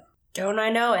get. Don't I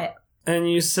know it?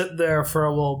 And you sit there for a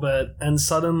little bit, and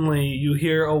suddenly you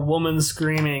hear a woman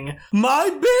screaming, "My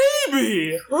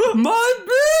baby! My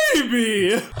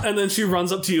baby!" And then she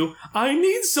runs up to you, "I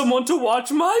need someone to watch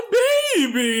my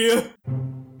baby!"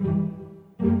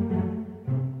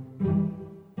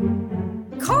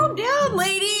 Calm down,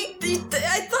 lady!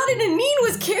 I thought an Anine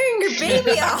was carrying your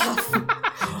baby off!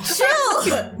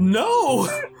 Chill! No!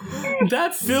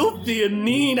 That filthy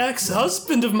Anine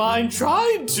ex-husband of mine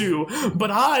tried to,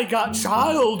 but I got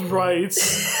child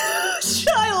rights.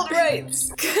 Child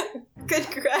rights!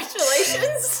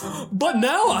 Congratulations! But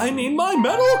now I need my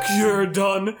metal cure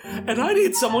done, and I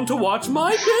need someone to watch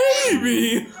my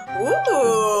baby!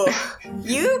 Ooh!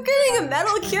 You getting a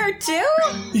metal cure too?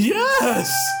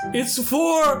 Yes! It's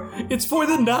for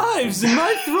the knives in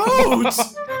my throat!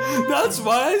 That's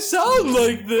why I sound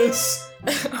like this!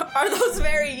 Are those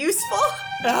very useful?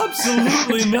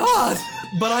 Absolutely not!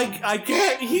 But I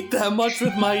can't eat that much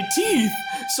with my teeth,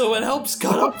 so it helps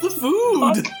cut up the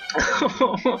food!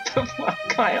 What the fuck,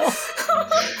 Kyle?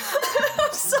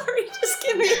 I'm sorry, just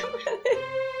give me a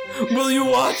minute. Will you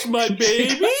watch my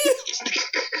baby?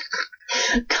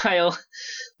 Kyle,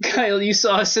 you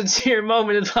saw a sincere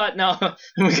moment and thought, no,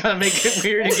 we gotta make it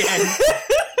weird again.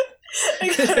 I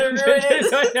gotta ruin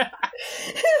it.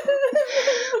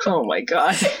 Oh my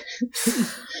god.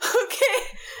 Okay,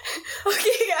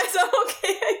 Okay, guys, I'm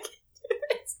okay. I can do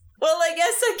this. Well, I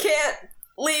guess I can't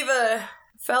leave a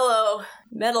fellow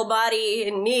metal body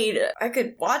in need. I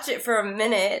could watch it for a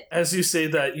minute. As you say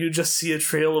that, you just see a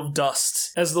trail of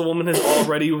dust as the woman has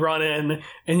already run in,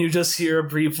 and you just hear a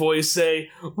brief voice say,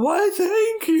 "Why,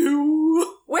 thank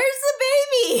you." Where's the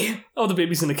baby? Oh, the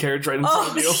baby's in the carriage right in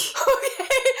front of you. Okay.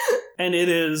 And it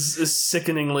is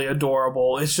sickeningly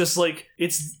adorable. It's just like,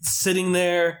 it's sitting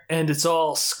there, and it's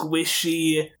all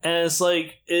squishy, and it's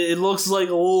like, it looks like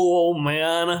a little old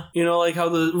man. You know, like how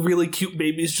the really cute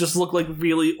babies just look like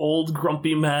really old,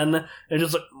 grumpy men. They're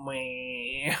just like,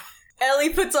 meh.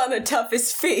 Ellie puts on the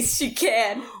toughest face she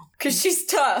can, because she's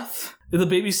tough. The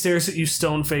baby stares at you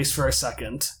stone-faced for a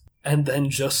second, and then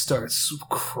just starts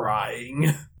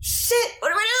crying. Shit, what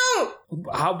do I do?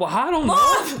 I don't know.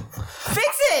 Mom,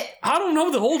 fix it! I don't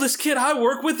know. The oldest kid I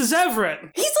work with is Everett.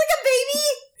 He's like a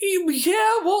baby!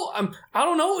 Yeah, well, I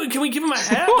don't know. Can we give him a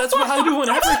hat? That's what I do when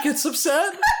Everett gets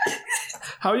upset.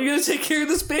 How are you gonna take care of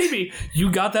this baby? You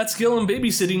got that skill in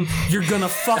babysitting. You're gonna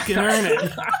fucking earn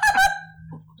it.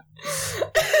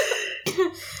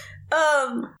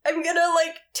 I'm gonna,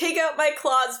 take out my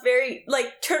claws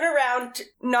turn around,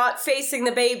 not facing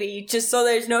the baby, just so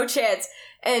there's no chance,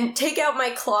 and take out my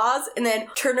claws, and then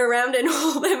turn around and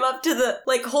hold them up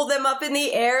hold them up in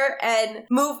the air, and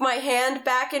move my hand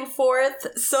back and forth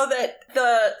so that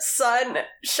the sun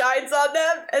shines on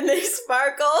them, and they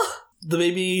sparkle. The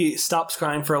baby stops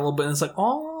crying for a little bit, and it's like,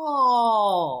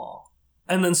 oh,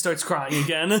 and then starts crying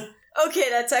again. Okay,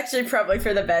 that's actually probably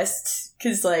for the best,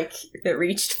 because, it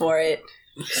reached for it.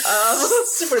 Do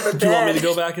you want me to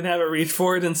go back and have it reach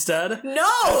for it instead?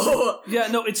 No! Yeah,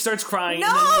 no, it starts crying.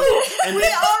 No! And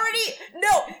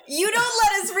No, you don't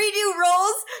let us redo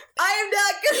rolls. I am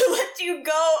not gonna let you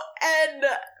go and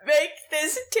make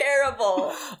this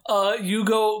terrible. You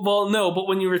go, well, no, but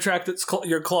when you retract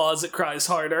your claws, it cries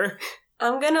harder.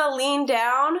 I'm gonna lean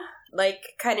down,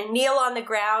 kind of kneel on the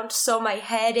ground so my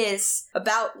head is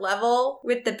about level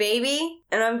with the baby,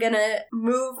 and I'm gonna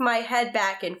move my head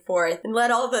back and forth and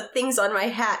let all the things on my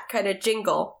hat kind of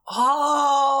jingle.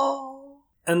 Oh!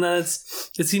 And then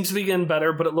it seems to be getting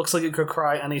better, but it looks like it could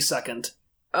cry any second.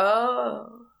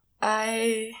 Oh.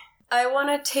 I want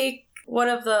to take one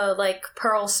of the,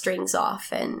 pearl strings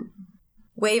off and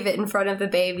wave it in front of the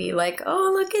baby,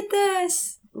 oh, look at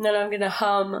this! And then I'm gonna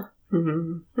hum.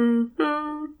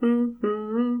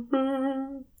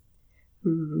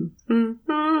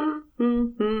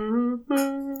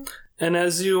 And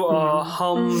as you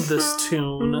hum this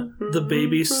tune, the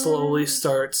baby slowly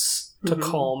starts to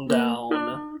calm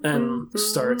down and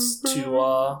starts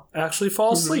to actually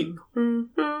fall asleep.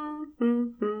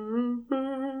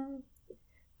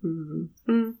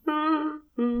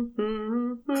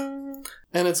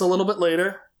 And it's a little bit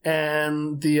later,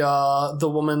 and the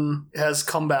woman has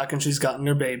come back and she's gotten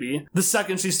her baby. The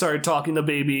second she started talking, the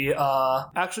baby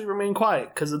actually remained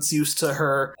quiet because it's used to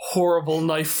her horrible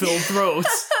knife-filled throat.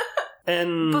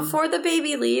 And before the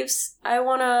baby leaves, I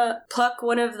want to pluck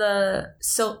one of the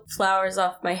silk flowers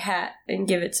off my hat and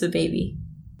give it to the baby.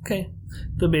 Okay.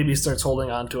 The baby starts holding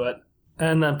on to it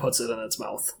and then puts it in its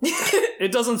mouth.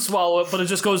 It doesn't swallow it, but it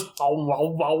just goes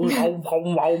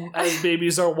as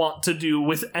babies are wont to do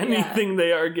with anything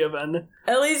they are given.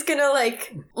 Ellie's gonna,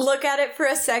 look at it for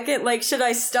a second, should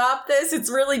I stop this?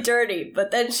 It's really dirty. But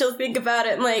then she'll think about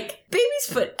it and, babies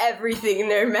put everything in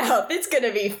their mouth. It's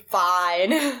gonna be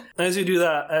fine. As you do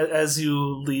that, as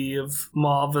you leave,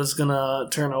 Mauve is gonna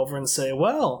turn over and say,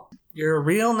 well, you're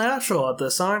real natural at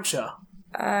this, aren't you?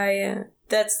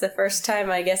 That's the first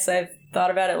time I guess I've thought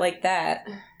about it like that.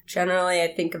 Generally,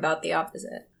 I think about the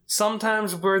opposite.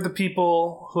 Sometimes we're the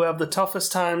people who have the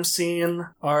toughest time seeing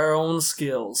our own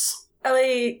skills.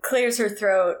 Ellie clears her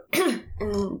throat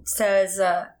and says,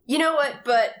 you know what,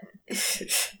 but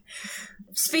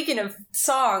speaking of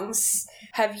songs,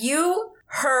 have you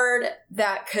heard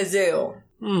that kazoo?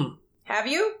 Have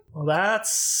you? Well,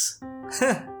 that's...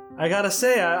 I gotta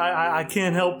say, I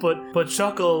can't help but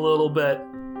chuckle a little bit.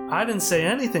 I didn't say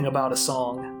anything about a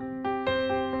song.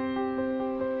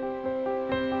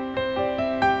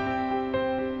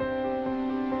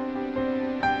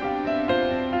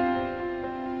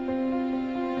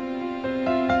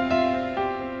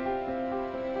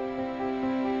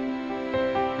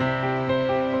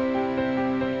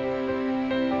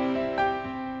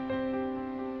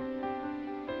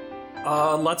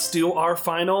 let's do our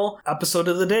final episode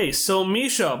of the day. So,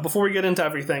 Misha, before we get into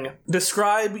everything,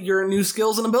 describe your new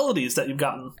skills and abilities that you've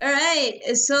gotten. All right,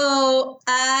 so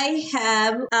I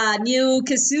have a new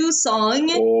kazoo song.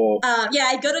 Oh.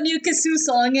 I got a new kazoo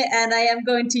song, and I am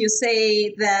going to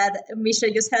say that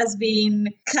Misha just has been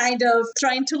kind of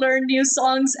trying to learn new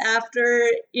songs after,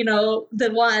 the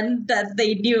one that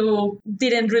they knew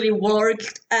didn't really work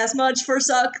as much for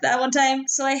Suck that one time.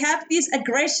 So I have this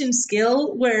aggression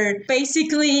skill where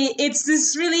basically it's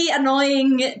this really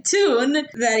annoying tune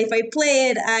that if I play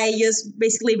it, I just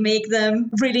basically make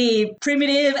them really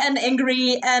primitive and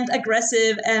angry and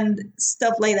aggressive and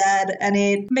stuff like that. And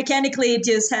it mechanically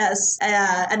just has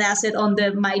an asset on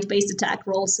the might-based attack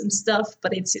rolls and stuff,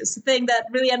 but it's just a thing that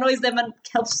really annoys them and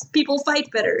helps people fight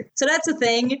better. So that's a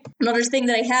thing. Another thing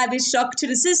that I have is Shock to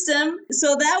the System.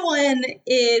 So that one,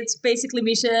 it's basically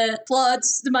Misha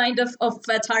floods the mind of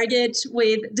a target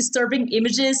with disturbing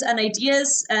images and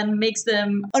ideas and makes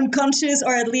them unconscious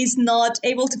or at least not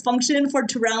able to function for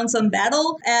 2 rounds on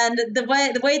battle. And the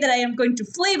way that I am going to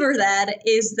flavor that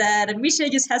is that Misha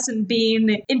just hasn't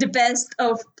been in the best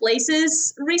of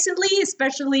places recently,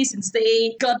 especially since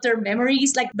they got their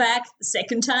memories back the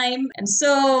second time. And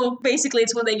so basically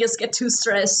it's when they just get too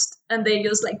stressed and they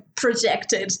just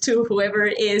project it to whoever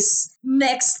is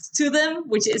next to them,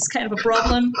 which is kind of a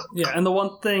problem. Yeah, and the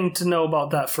one thing to know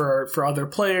about that for other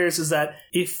players is that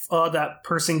if that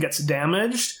person gets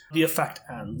damaged, the effect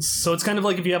ends. So it's kind of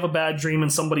like if you have a bad dream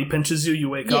and somebody pinches you, you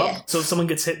wake up. So if someone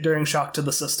gets hit during Shock to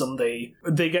the System,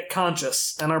 they get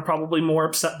conscious and are probably more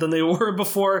upset than they were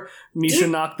before Misha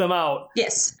knocked them out.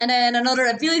 Yes. And then another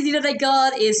ability that I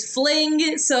got is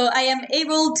Fling. So I am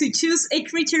able to choose a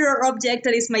creature or object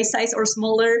that is my size or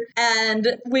smaller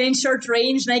and within short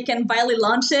range, and I can violently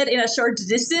launch it in a short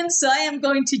distance. So I am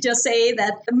going to just say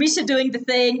that Misha doing the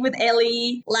thing with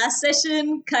Ellie last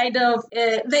session kind of,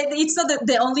 it's not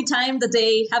the only time that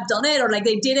they have done it, or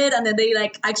they did it and then they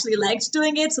actually liked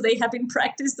doing it, so they have been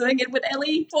practiced doing it with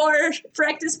Ellie for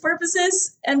practice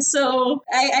purposes. And so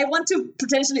I want to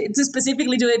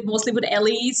specifically do it mostly with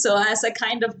Ellie, so as a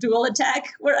kind of dual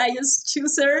attack where I just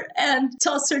choose her and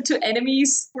toss her to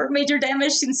enemies for major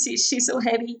damage since she's so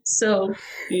heavy. So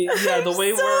yeah, the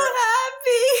way so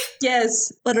happy.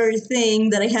 Yes, other thing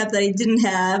that I have that I didn't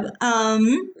have,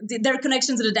 their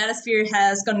connection to the datasphere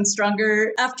has gotten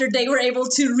stronger after they were able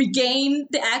to regain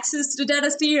the access to the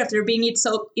datasphere after being it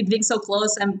being so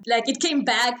close, and it came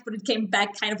back, but it came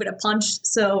back kind of with a punch.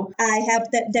 So I have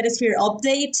that datasphere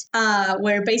update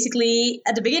where basically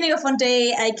at the beginning of one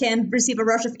day I can receive a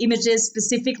rush of images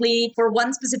specifically for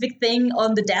one specific thing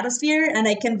on the datasphere, and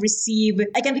I can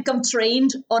become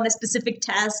trained on a specific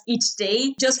task each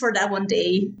day just for that one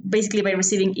day, basically by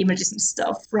receiving images and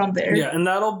stuff from there. Yeah, and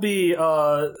that'll be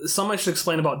something I should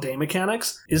explain about day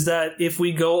mechanics is that if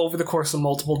we go over the course of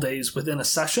multiple days within a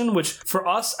session, which for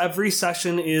us every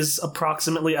session is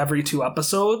approximately every 2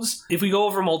 episodes, if we go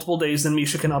over multiple days, then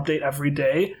Misha can update every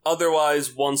day.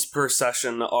 Otherwise, once per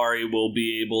session, Ari will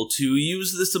be able to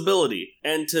use this ability.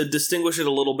 And to distinguish it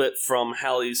a little bit from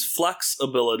Hallie's Flex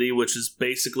ability, which is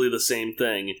basically the same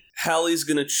thing, Hallie's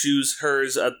going to choose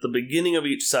hers at the beginning of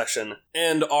each session,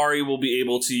 and Ari will be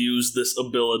able to use this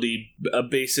ability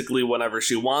basically whenever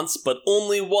she wants, but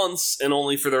only once and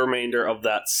only for the remainder of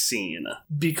that scene.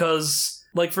 Because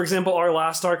for example, our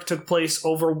last arc took place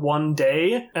over 1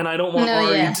 day, and I don't want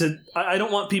I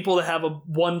don't want people to have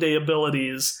 1-day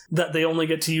abilities that they only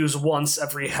get to use once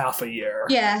every half a year.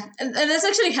 Yeah, and that's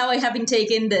actually how I have been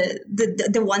taking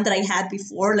the one that I had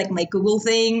before, my Google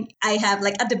thing. I have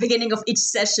at the beginning of each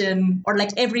session, or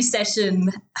every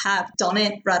session have done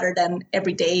it rather than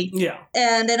every day. Yeah.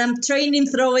 And then I'm trained in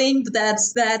throwing, but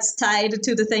that's tied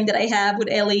to the thing that I have with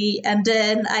Ellie. And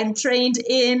then I'm trained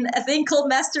in a thing called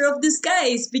Master of Disguise,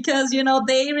 because,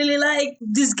 they really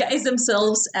disguise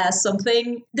themselves as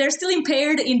something. They're still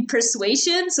impaired in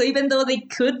persuasion, so even though they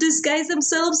could disguise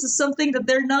themselves as something that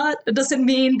they're not, it doesn't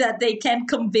mean that they can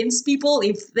convince people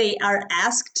if they are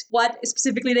asked what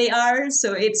specifically they are.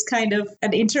 So it's kind of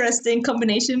an interesting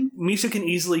combination. Misha can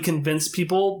easily convince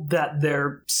people that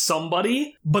they're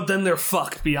somebody, but then they're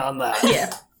fucked beyond that.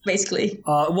 Yeah. Basically.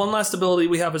 One last ability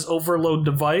we have is Overload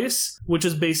Device, which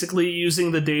is basically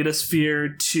using the data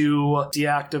sphere to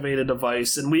deactivate a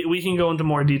device. And we can go into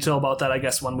more detail about that, I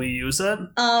guess, when we use it.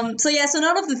 So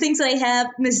none of the things that I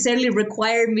have necessarily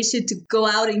require Misha to go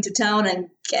out into town and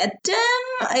get them.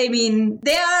 I mean,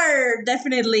 they are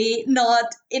definitely not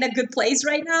in a good place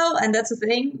right now, and that's the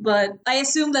thing. But I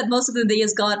assume that most of them, they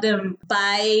just got them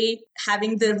by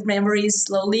having the memories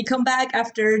slowly come back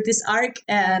after this arc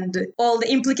and all the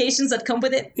implications that come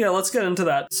with it. Yeah, let's get into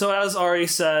that. So as Ari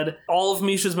said, all of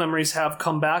Misha's memories have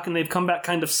come back, and they've come back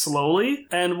kind of slowly.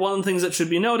 And one of the things that should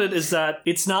be noted is that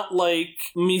it's not like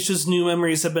Misha's new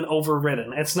memories have been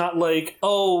overridden. It's not like,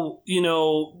 oh, you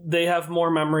know, they have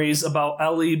more memories about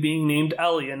Ellie being named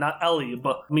Ellie and not Ellie,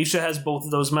 but Misha has both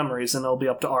of those memories, and it'll be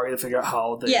up to Ari to figure out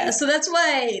how they... Yeah, so that's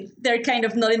why they're kind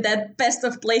of not in that best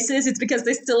of places. It's because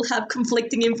they still have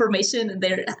conflicting information, and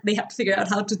they have to figure out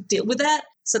how to deal with that.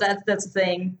 So that's the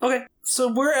thing. Okay,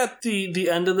 so we're at the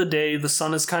end of the day. The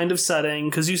sun is kind of setting,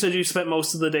 because you said you spent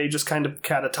most of the day just kind of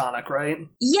catatonic, right?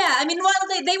 Yeah, I mean,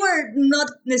 well, they were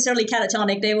not necessarily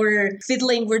catatonic. They were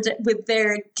fiddling with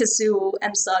their kazoo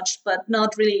and such, but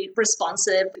not really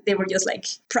responsive. They were just, like,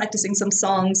 practicing some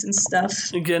songs and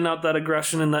stuff. Getting out that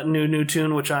aggression in that new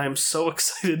tune, which I am so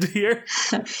excited to hear.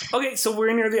 Okay, so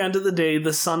we're near the end of the day.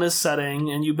 The sun is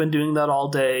setting, and you've been doing that all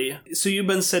day. So you've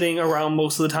been sitting around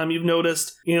most of the time. You've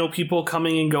noticed, you know, people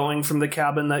coming and going from the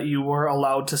cabin that you were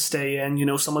allowed to stay in, you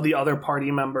know, some of the other party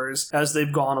members as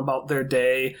they've gone about their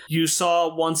day. You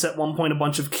saw once at one point a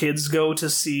bunch of kids go to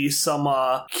see some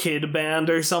kid band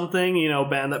or something, you know,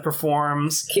 band that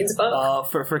performs Kids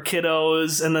for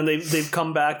kiddos, and then they've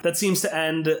come back. That seems to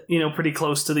end, you know, pretty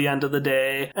close to the end of the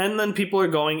day. And then people are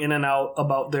going in and out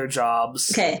about their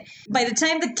jobs. Okay. By the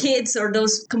time the kids or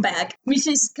those come back, we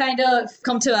just kind of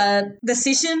come to a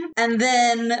decision, and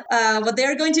then what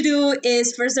they're going to do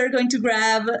is first they're going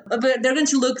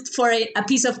to look for a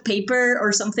piece of paper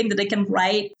or something that they can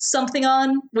write something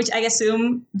on, which I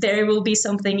assume there will be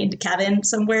something in the cabin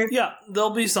somewhere. Yeah,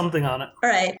 there'll be something on it. All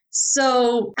right.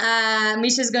 So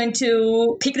Misha's going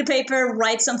to pick the paper,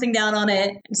 write something down on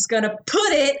it. It's going to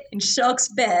put it in Shock's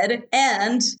bed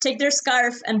and take their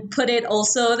scarf and put it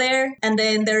also there. And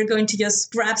then they're going to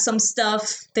just grab some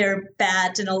stuff, their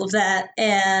bat and all of that.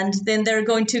 And then they're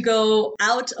going to go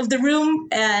out of the room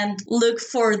and look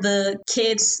for the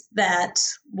kids that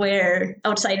were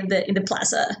outside in the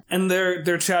plaza. And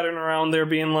they're chattering around. They're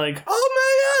being like, "Oh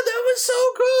my god, that was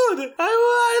so good!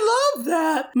 I love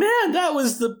that, man. That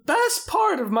was the best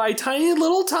part of my tiny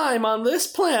little time on this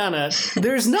planet.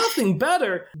 There's nothing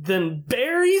better than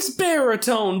Barry's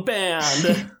baritone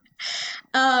band."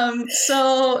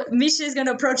 So Misha is going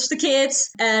to approach the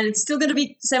kids, and it's still going to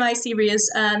be semi-serious,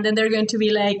 and then they're going to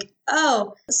be like,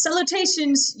 "Oh,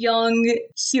 salutations, young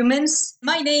humans.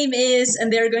 My name is,"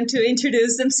 and they're going to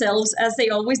introduce themselves as they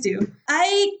always do.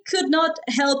 "I could not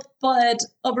help but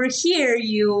overhear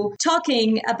you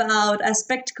talking about a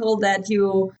spectacle that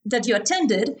you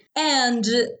attended, and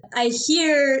I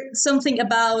hear something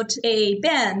about a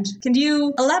band. Can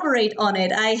you elaborate on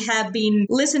it? I have been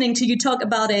listening to you talk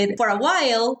about it for a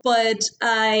while, but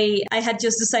I had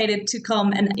just decided to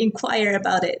come and inquire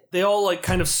about it." They all like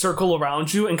kind of circle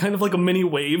around you and kind of like a mini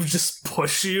wave just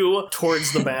push you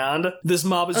towards the band. This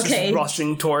mob is just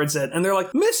rushing towards it, and they're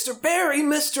like, Mr.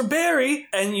 Barry,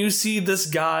 and you see this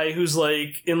guy who's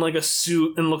like in like a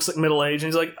suit and looks like middle-aged,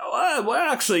 and he's like, well,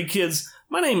 actually, kids,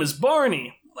 my name is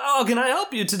Barney. How can I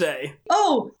help you today?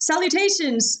 "Oh,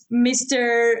 salutations,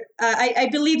 Mr. I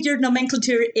believe your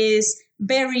nomenclature is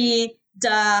Barry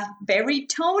the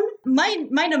baritone. My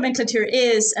nomenclature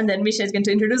is," and then Misha is going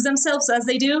to introduce themselves as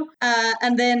they do,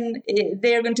 and then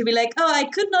they're going to be like, "Oh, I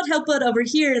could not help but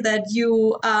overhear that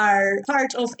you are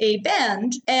part of a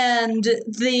band, and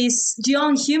these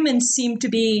young humans seem to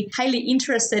be highly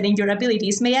interested in your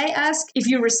abilities. May I ask if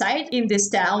you reside in this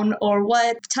town, or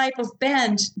what type of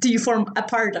band do you form a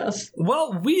part of?"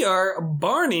 Well, we are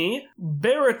Barney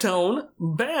Baritone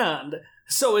Band.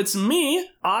 So it's me,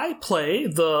 I play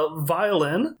the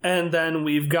violin, and then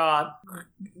we've got...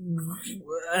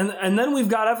 And then we've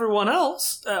got everyone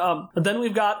else. Then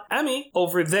we've got Emmy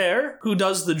over there, who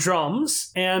does the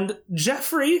drums, and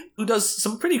Jeffrey, who does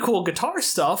some pretty cool guitar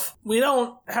stuff. We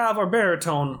don't have our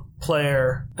baritone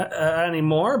player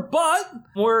anymore, but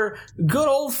we're good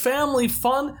old family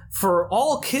fun for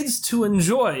all kids to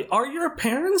enjoy. Are your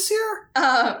parents here?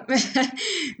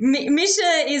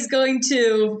 Misha is going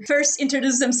to first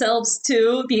introduce themselves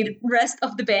to the rest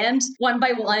of the band, one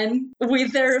by one,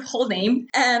 with their whole name.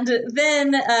 And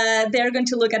then they're going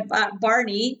to look at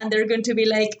Barney, and they're going to be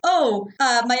like, "Oh,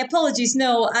 my apologies.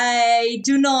 No, I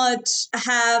do not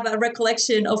have a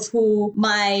recollection of who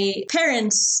my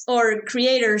parents or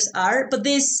creators others are, but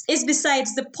this is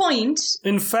besides the point.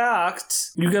 In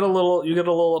fact, you get a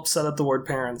little upset at the word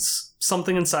parents.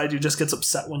 Something inside you just gets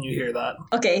upset when you hear that.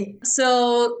 Okay,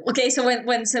 so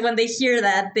when they hear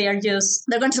that, they're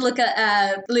going to look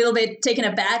a little bit taken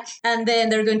aback, and then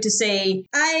they're going to say,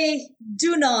 "I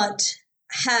do not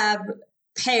have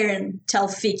parental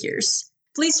figures.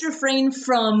 Please refrain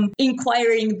from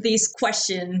inquiring this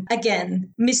question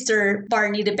again, Mr.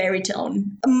 Barney the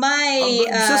baritone."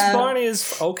 Just Barney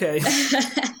is okay.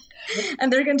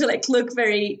 And they're going to look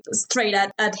very straight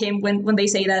at him when they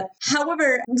say that.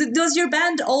 However, does your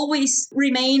band always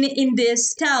remain in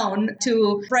this town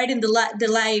to brighten the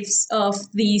lives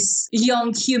of these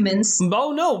young humans?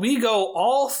 Oh no, we go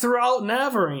all throughout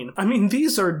Navarine. I mean,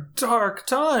 these are dark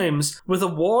times. With a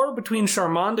war between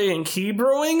Charmander and Key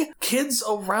brewing, kids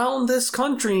around this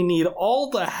country need all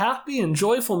the happy and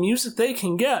joyful music they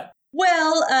can get.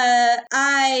 Well,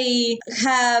 I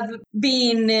have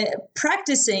been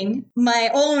practicing my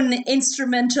own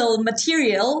instrumental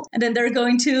material, and then they're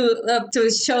going to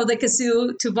show the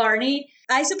kazoo to Barney.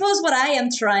 I suppose what I am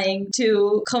trying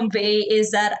to convey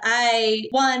is that I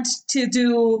want to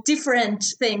do different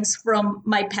things from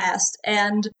my past,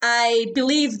 and I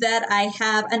believe that I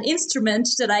have an instrument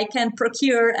that I can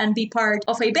procure and be part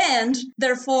of a band.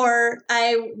 Therefore,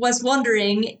 I was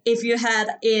wondering if you had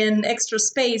an extra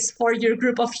space for your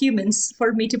group of humans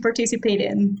for me to participate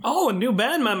in. Oh, a new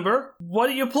band member? What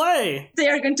do you play? They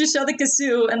are going to show the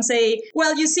kazoo and say,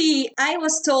 "Well, you see, I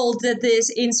was told that this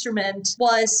instrument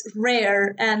was rare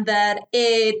and that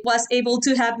it was able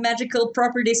to have magical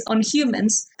properties on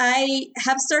humans. I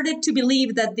have started to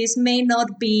believe that this may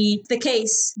not be the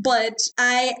case, but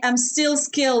I am still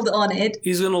skilled on it."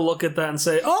 He's going to look at that and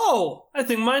say, "Oh, I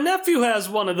think my nephew has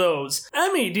one of those.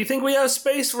 Emmy, do you think we have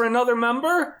space for another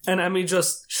member?" And Emmy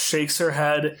just shakes her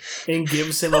head and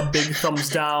gives him a big thumbs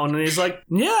down. And he's like,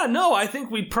 "Yeah, no, I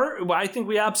think we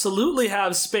absolutely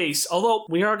have space. Although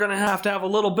we are going to have a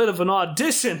little bit of an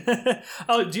audition."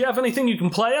 Oh, do you have anything you can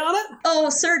play on it? "Oh,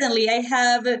 certainly I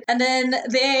have." And then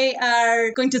they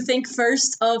are going to think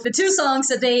first of the two songs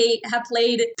that they have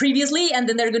played previously, and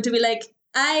then they're going to be like,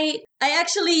 I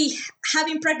actually have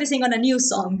been practicing on a new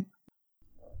song."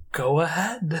 Go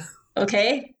ahead.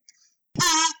 Okay.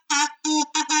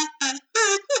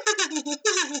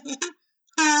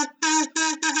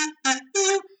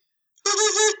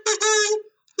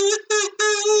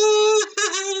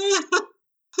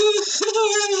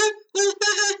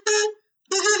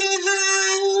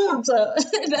 So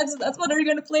that's what they're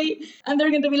gonna play, and they're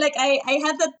gonna be like, I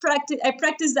had that practice. I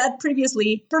practiced that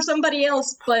previously for somebody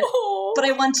else, but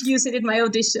I want to use it in my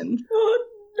audition.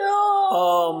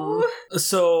 No.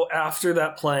 So after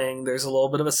that playing, there's a little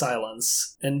bit of a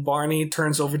silence, and Barney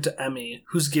turns over to Emmy,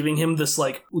 who's giving him this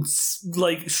like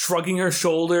shrugging her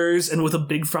shoulders and with a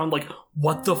big frown, like,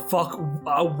 "What the fuck?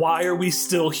 Why are we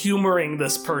still humoring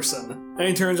this person?" And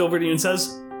he turns over to you and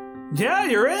says, "Yeah,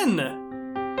 you're in."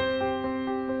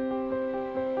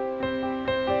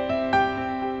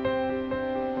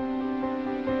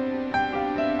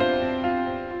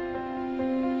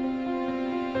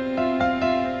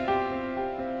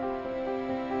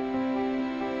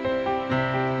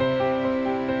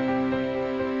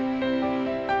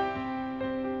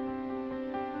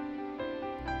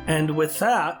 And with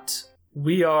that,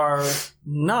 we are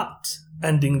not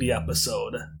ending the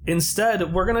episode.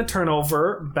 Instead, we're going to turn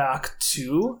over back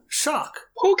to Shock.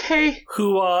 Okay.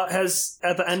 Who has,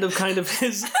 at the end of kind of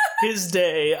his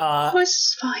day...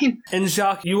 was fine. And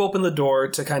Jacques, you open the door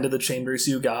to kind of the chambers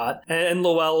you got, and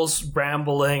Lowell's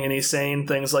rambling, and he's saying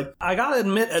things like, "I gotta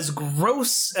admit, as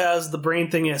gross as the brain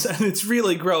thing is, and it's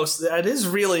really gross, that is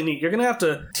really neat. You're gonna have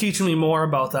to teach me more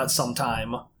about that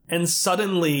sometime." And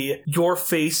suddenly, your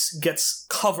face gets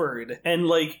covered, and,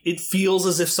 like, it feels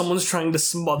as if someone's trying to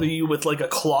smother you with, like, a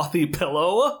clothy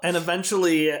pillow. And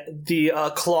eventually, the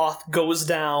cloth goes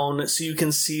down so you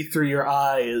can see through your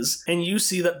eyes. And you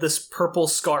see that this purple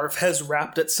scarf has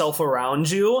wrapped itself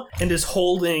around you and is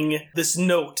holding this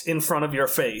note in front of your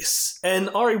face. And,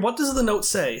 Ari, what does the note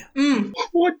say?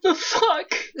 What the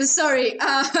fuck? Sorry,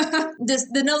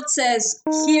 the note says,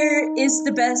 "Here is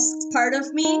the best part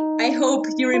of me. I hope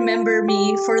you remember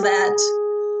me for that."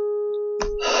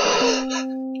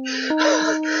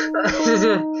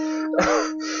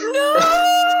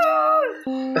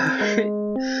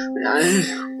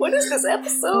 What is this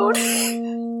episode?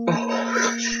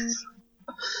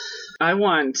 I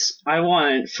want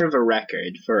for the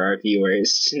record for our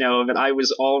viewers to know that I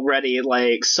was already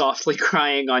like softly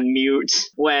crying on mute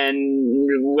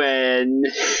when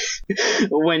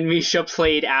Misha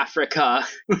played Africa,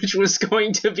 which was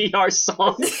going to be our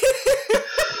song.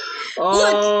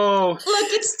 Oh,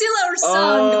 Look, it's still our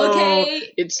song,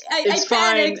 okay? It's I fine.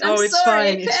 panicked. I'm it's sorry,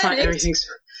 fine. I It's fine. panicked. Everything's.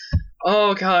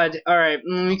 Oh God! All right,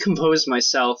 let me compose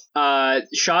myself.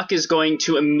 Shock is going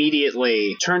to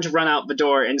immediately turn to run out the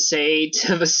door and say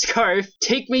to the scarf,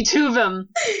 "Take me to them."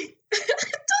 To the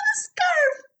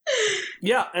scarf!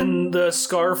 Yeah, and the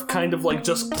scarf kind of like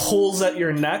just pulls at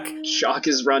your neck. Shock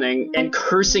is running and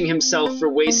cursing himself for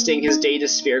wasting his data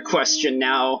sphere question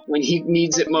now when he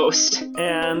needs it most.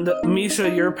 And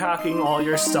Misha, you're packing all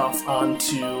your stuff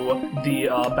onto the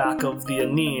back of the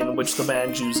Anine, which the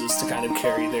band uses to kind of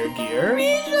carry their gear.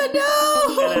 Misha,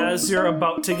 no! And as you're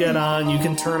about to get on, you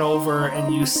can turn over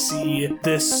and you see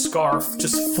this scarf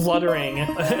just fluttering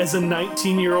as a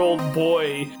 19-year-old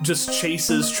boy just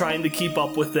chases, trying to keep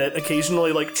up with it, occasionally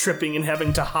like tripping and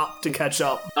having to hop to catch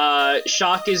up.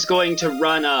 Shock is going to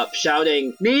run up,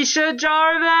 shouting, "Misha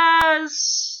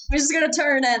Jarvis!" We're just gonna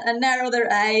turn and narrow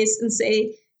their eyes and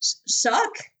say,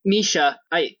 Shock? Misha,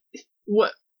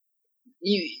 what?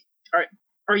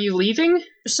 Are you leaving?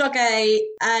 Shock,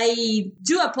 I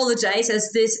do apologize,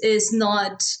 as this is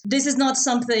not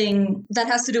something that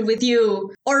has to do with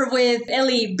you or with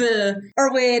Ellie B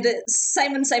or with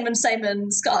Simon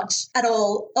Scotch at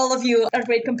all. All of you are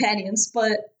great companions,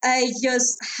 but I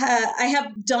just I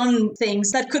have done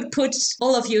things that could put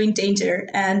all of you in danger,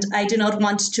 and I do not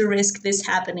want to risk this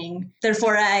happening.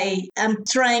 Therefore, I am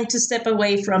trying to step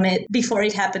away from it before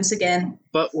it happens again.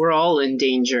 But we're all in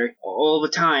danger all the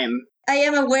time. I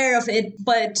am aware of it,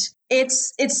 but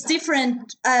it's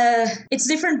different. It's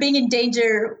different being in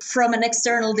danger from an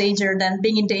external danger than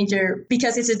being in danger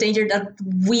because it's a danger that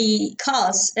we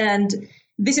cause, and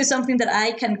this is something that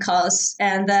I can cause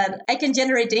and that I can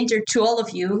generate danger to all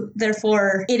of you.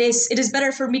 Therefore, it is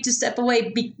better for me to step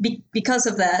away because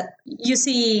of that. You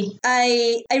see,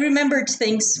 I remembered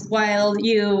things while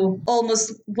you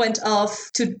almost went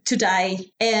off to die,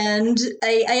 and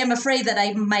I am afraid that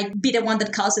I might be the one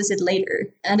that causes it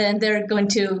later. And then they're going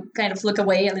to kind of look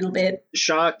away a little bit.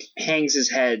 Shock hangs his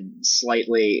head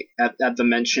slightly at the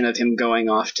mention of him going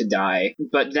off to die,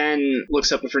 but then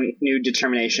looks up with renewed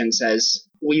determination and says,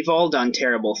 "We've all done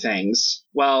terrible things.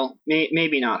 Well,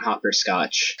 maybe not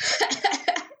Hopperscotch.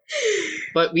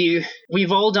 But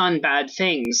we've all done bad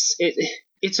things.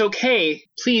 It's okay.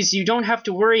 Please, you don't have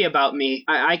to worry about me.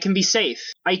 I can be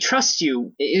safe. I trust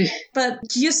you." But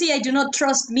you see, I do not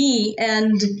trust me,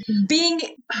 and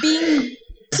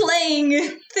playing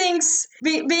things,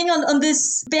 being on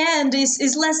this band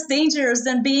is less dangerous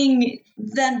than being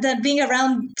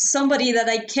around somebody that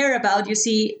I care about. You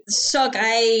see, Shock,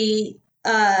 I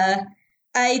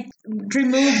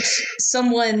removed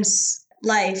someone's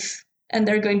life, and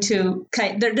they're going to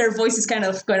their voice is kind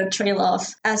of going to trail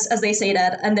off as they say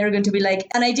that, and they're going to be like,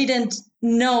 and I didn't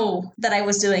know that I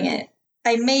was doing it.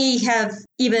 I may have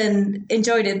even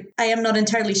enjoyed it. I am not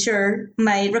entirely sure.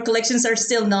 My recollections are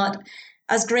still not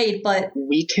as great, but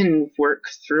we can work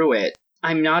through it.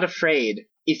 I'm not afraid.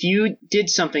 If you did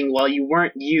something while you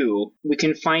weren't you, we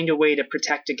can find a way to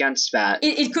protect against that.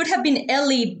 It could have been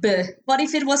Ellie. What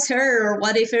if it was her? Or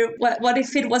what if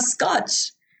it was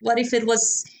Scotch? What if it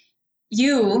was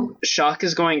you? Shock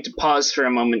is going to pause for a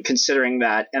moment considering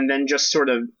that, and then just sort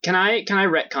of, can I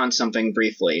retcon something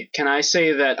briefly? Can I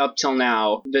say that up till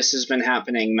now, this has been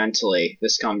happening mentally,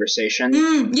 this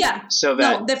conversation? Yeah. So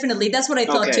that... No, definitely. That's what I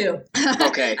thought too.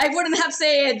 Okay. I wouldn't have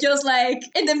said it just like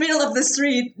in the middle of the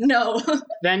street. No.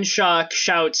 Then Shock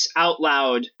shouts out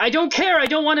loud, "I don't care! I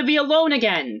don't want to be alone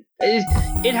again!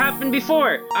 It happened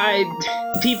before!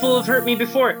 People have hurt me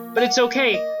before, but it's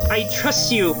okay. I trust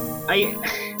you.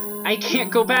 I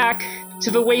can't go back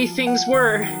to the way things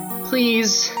were.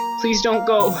 Please don't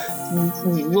go.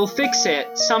 We'll fix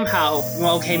it somehow.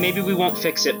 Well, okay, maybe we won't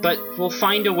fix it, but we'll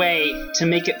find a way to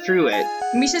make it through it."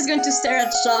 Misha's going to stare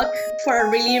at Shock for a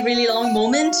really, really long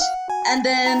moment, and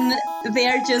then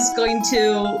they're just going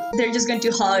to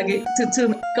hug,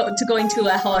 to go into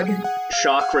a hug.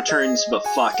 Shock returns the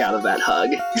fuck out of that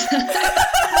hug.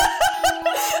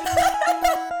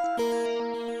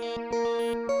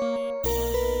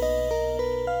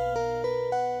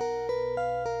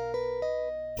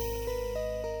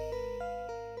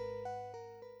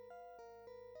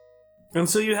 And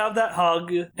so you have that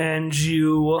hug, and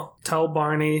you tell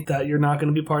Barney that you're not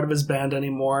going to be part of his band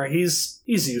anymore. He's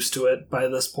used to it by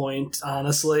this point,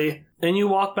 honestly. And you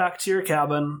walk back to your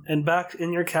cabin, and back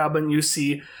in your cabin you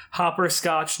see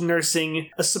Hopperscotch nursing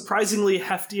a surprisingly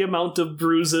hefty amount of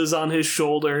bruises on his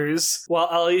shoulders, while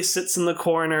Ellie sits in the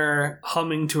corner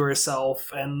humming to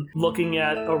herself and looking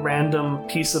at a random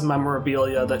piece of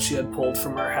memorabilia that she had pulled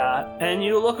from her hat. And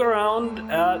you look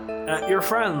around at your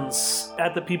friends,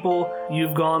 at the people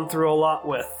you've gone through a lot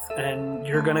with, and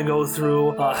you're gonna go through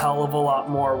a hell of a lot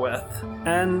more with.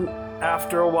 And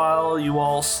after a while, you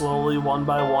all slowly, one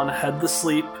by one, head to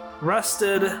sleep,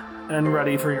 rested and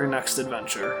ready for your next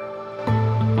adventure.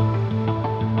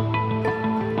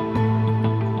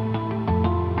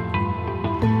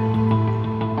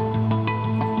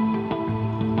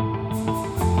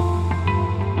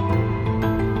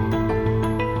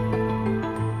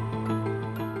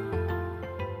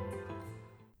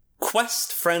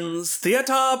 Quest Friends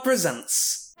Theatre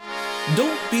presents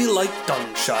Don't Be Like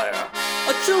Dunshire,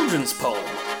 a children's poem,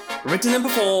 written and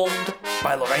performed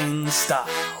by Lorraine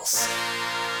Stiles.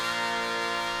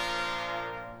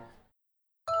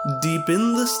 Deep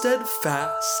in the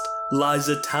steadfast lies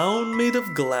a town made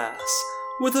of glass,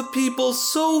 with a people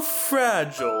so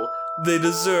fragile they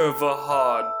deserve a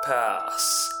hard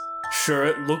pass. Sure,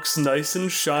 it looks nice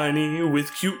and shiny,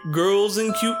 with cute girls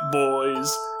and cute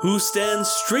boys, who stand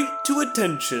straight to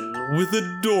attention with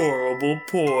adorable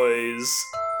poise.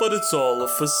 But it's all a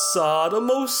facade, a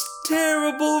most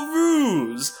terrible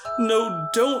ruse. No,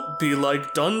 don't be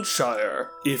like Dunshire,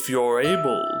 if you're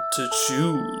able to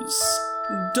choose.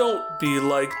 Don't be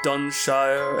like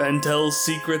Dunshire and tell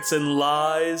secrets and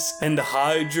lies and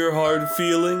hide your hard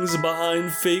feelings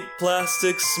behind fake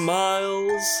plastic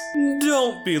smiles.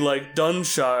 Don't be like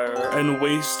Dunshire and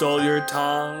waste all your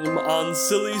time on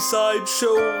silly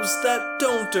sideshows that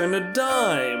don't earn a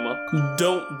dime.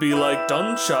 Don't be like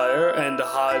Dunshire and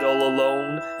hide all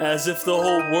alone as if the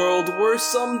whole world were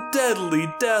some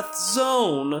deadly death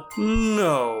zone.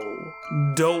 No,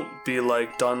 don't be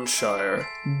like Dunshire.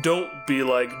 Don't be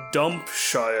like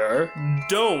Dumpshire.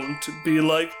 Don't be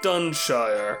like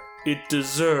Dunshire. It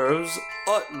deserves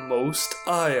utmost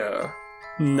ire.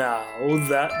 Now,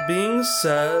 that being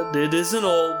said, it isn't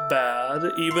all bad.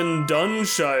 Even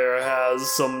Dunshire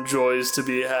has some joys to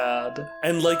be had.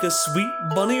 And like a sweet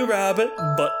bunny rabbit,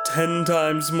 but 10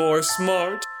 times more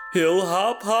smart, he'll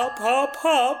hop, hop, hop,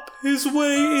 hop his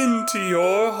way into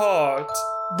your heart.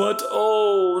 But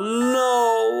oh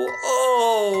no,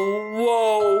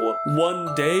 oh woe,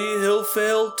 one day he'll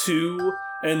fail too,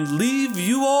 and leave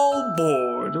you all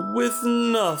bored with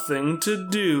nothing to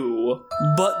do.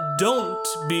 But don't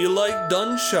be like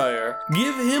Dunshire.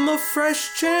 Give him a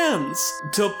fresh chance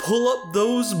to pull up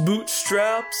those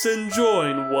bootstraps and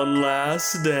join one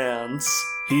last dance.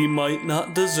 He might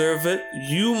not deserve it,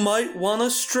 you might want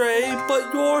to stray,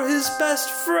 but you're his best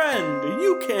friend,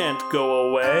 you can't go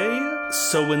away.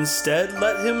 So instead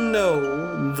let him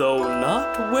know, though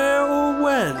not where or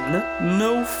when,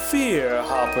 no fear,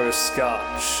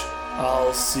 Hopperscotch,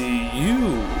 I'll see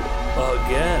you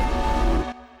again.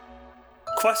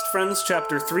 Quest Friends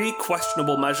Chapter 3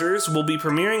 Questionable Measures will be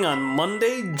premiering on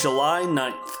Monday, July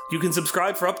 9th. You can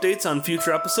subscribe for updates on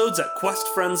future episodes at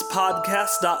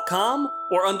questfriendspodcast.com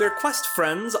or under Quest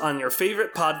Friends on your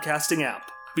favorite podcasting app.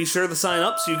 Be sure to sign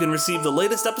up so you can receive the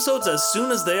latest episodes as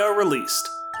soon as they are released.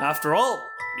 After all,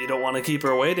 you don't want to keep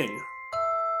her waiting.